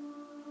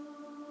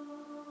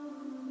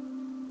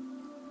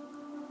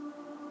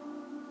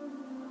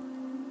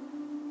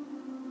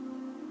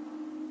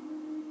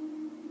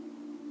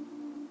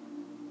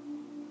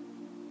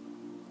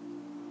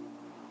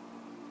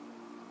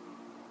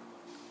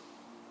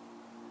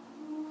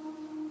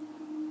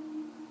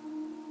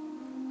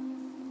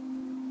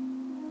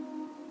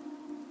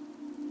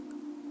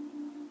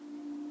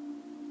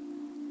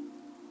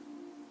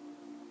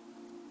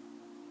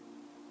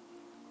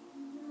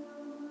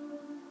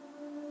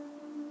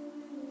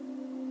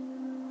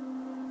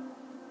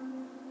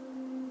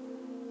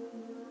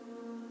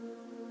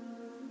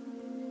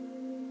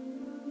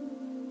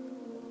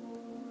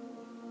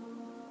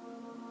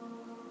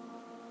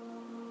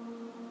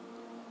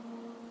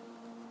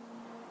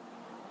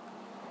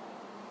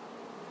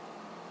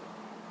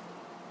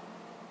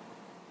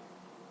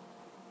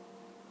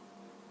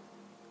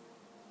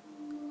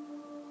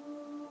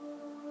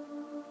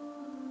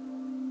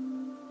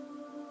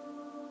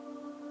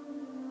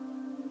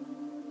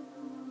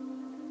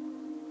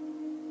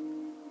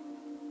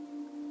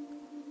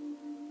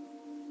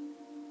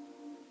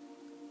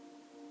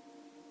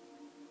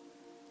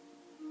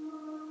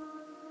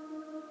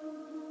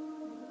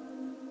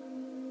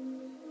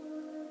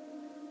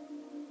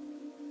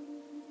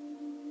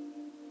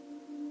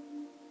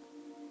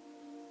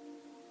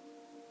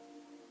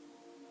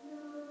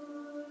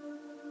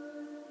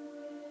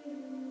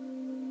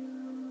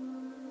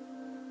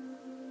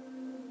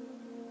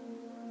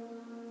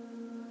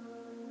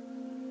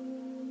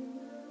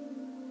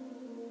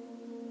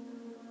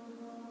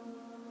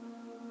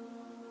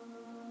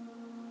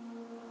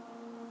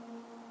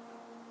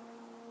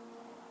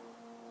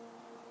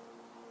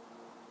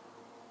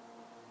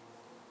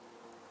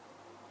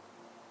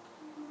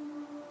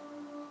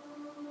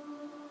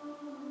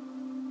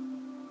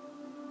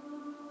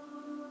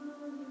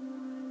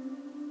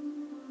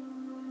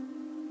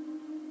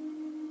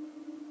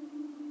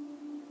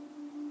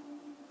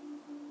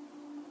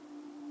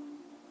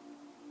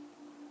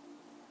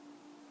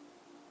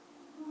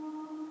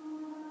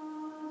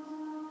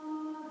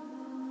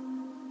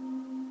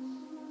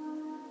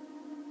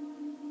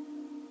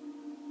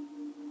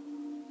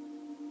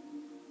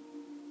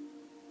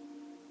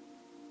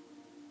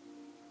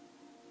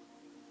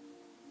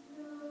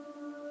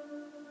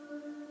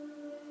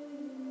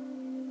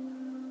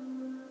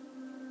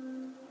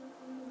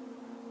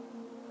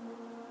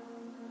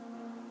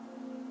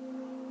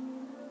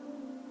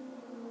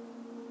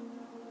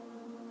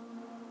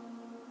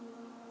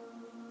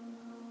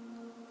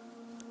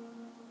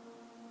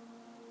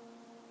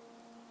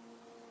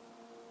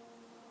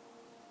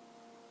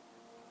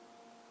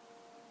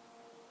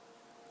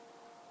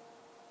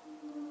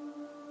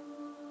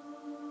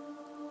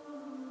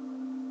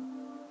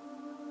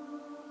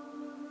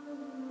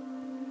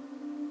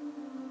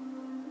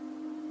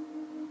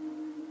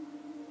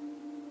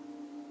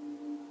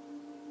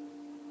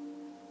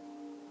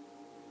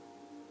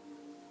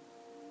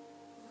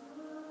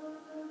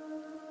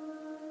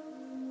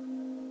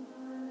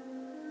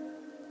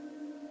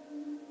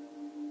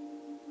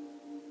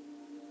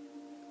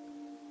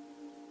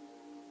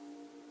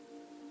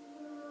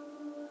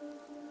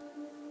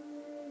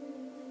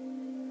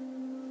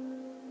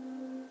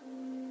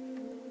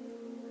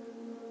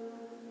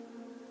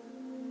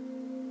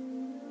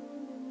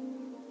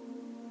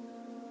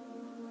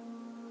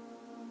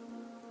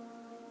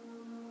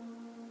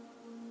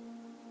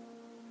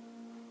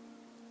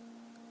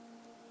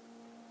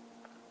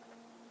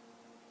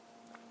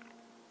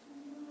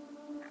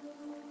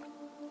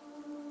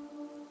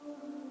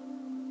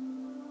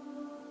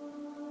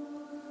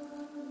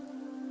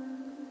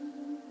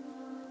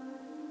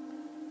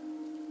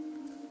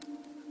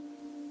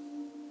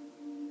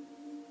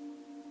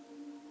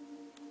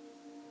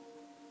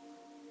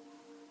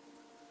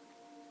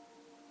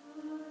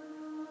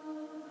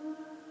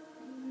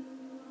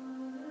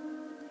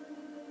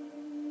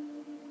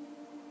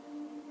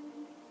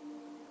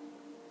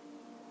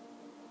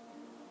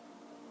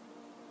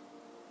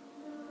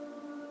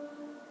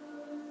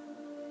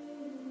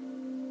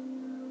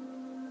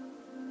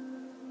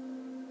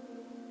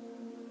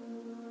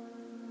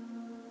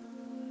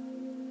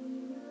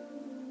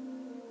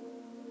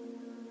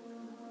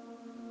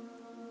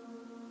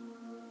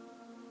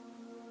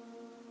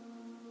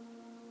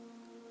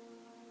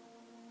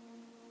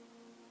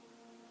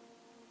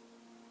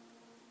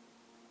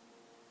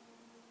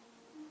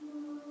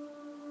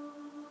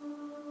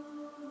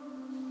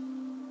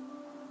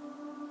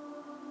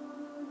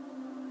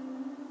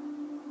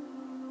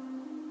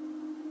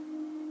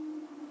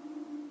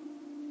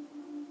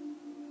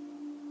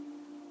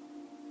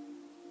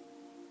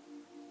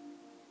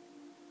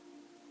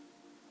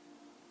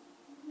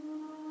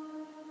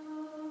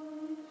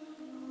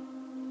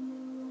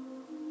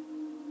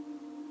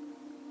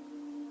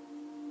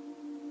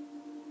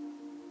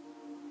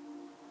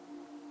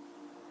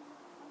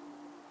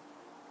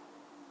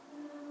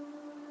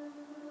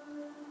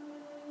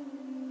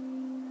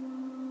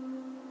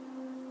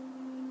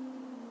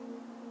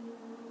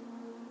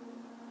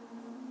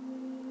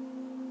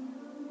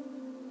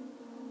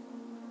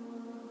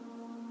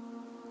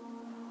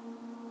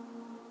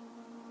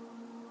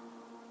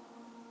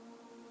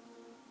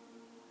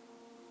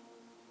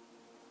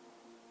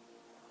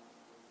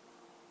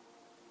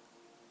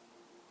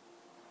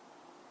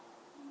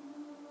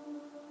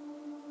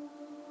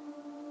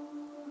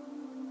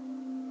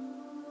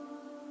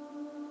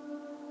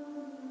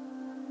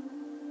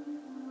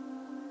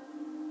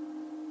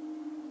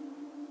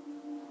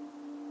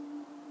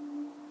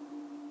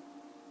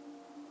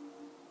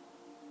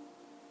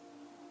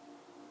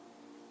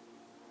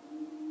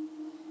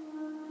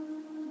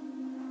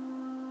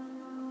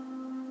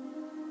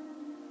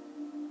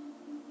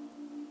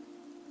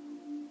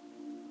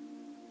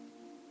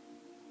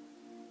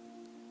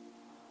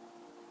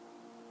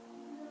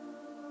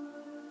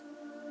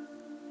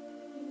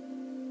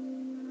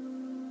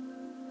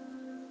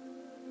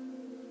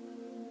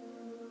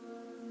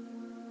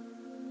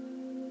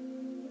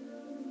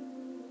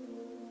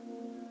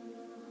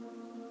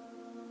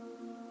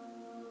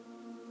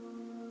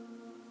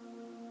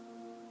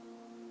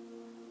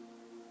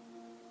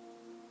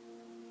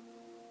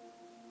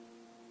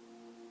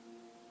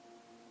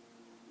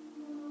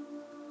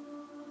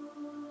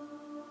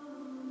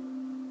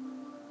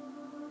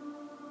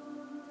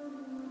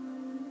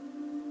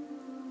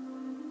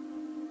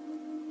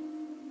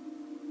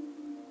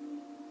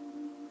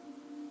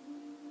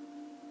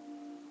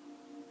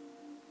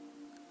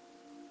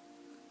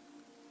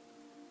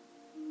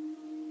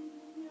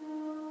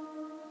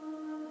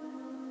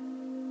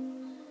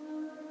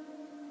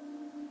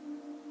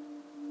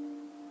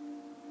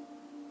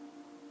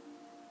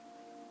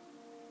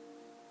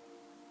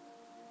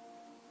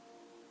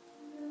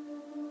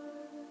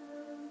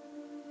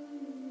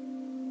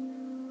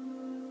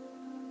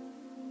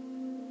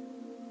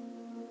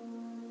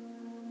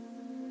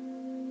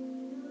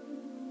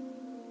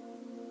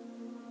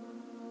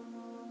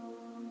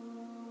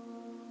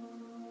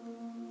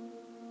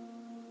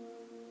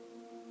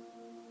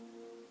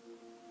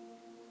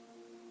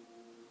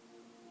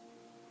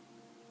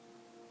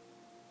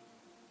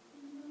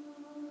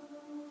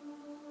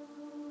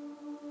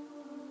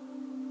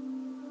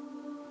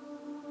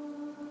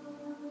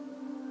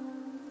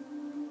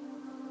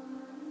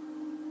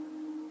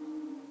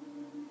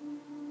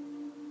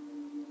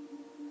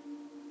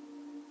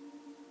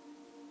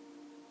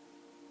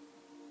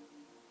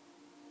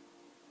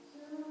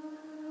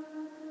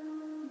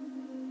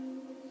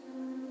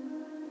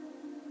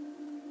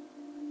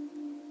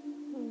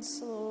 And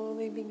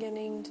slowly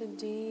beginning to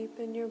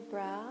deepen your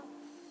breath.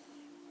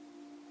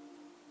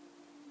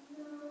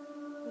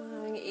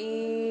 Allowing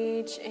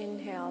each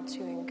inhale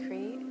to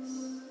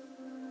increase.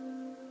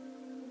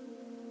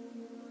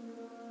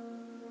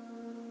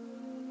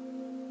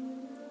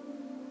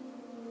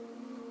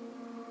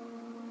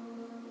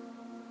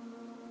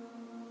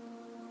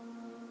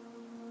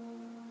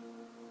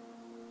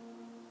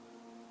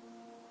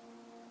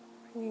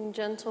 Bringing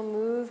gentle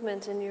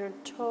movement in your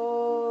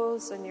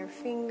toes and your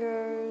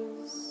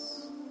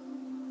fingers.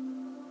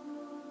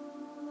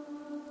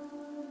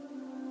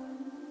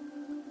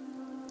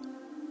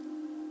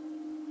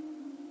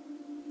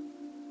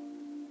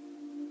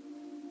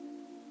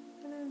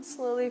 And then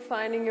slowly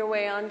finding your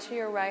way onto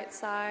your right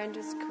side,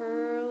 just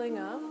curling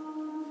up.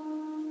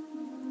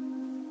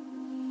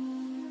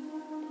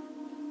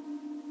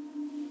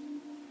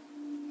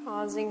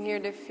 Pausing here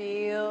to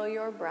feel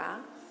your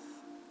breath.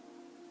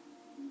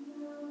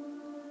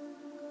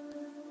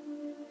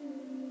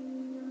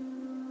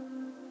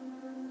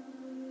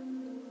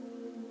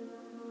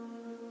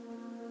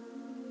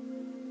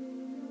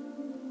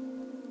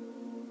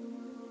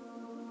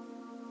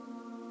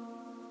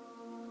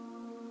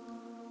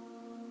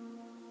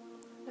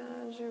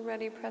 As you're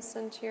ready, press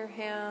into your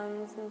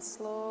hands and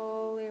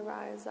slowly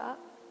rise up.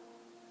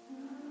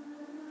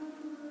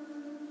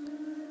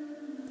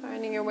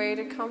 Finding your way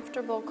to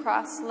comfortable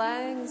crossed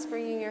legs,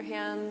 bringing your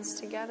hands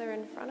together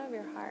in front of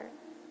your heart.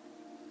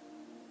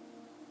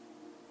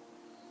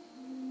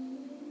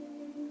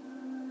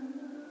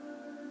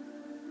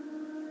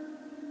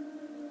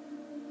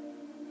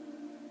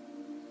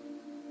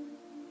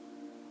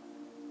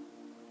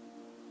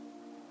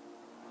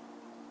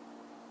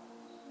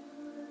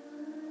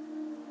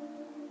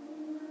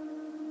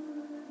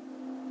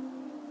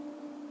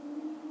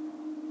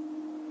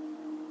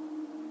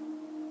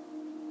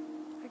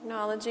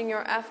 Acknowledging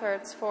your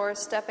efforts for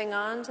stepping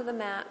onto the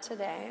mat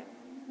today.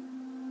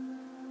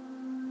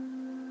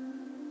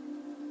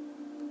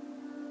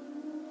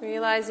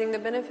 Realizing the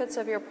benefits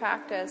of your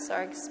practice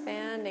are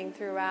expanding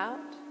throughout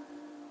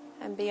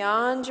and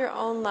beyond your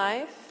own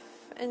life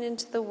and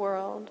into the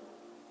world.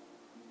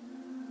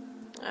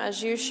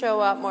 As you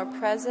show up more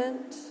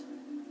present,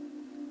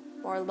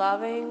 more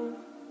loving,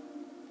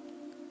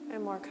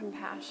 and more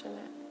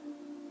compassionate.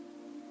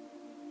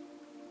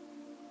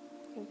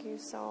 Thank you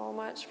so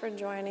much for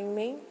joining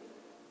me.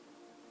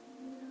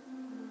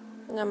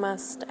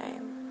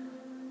 Namaste.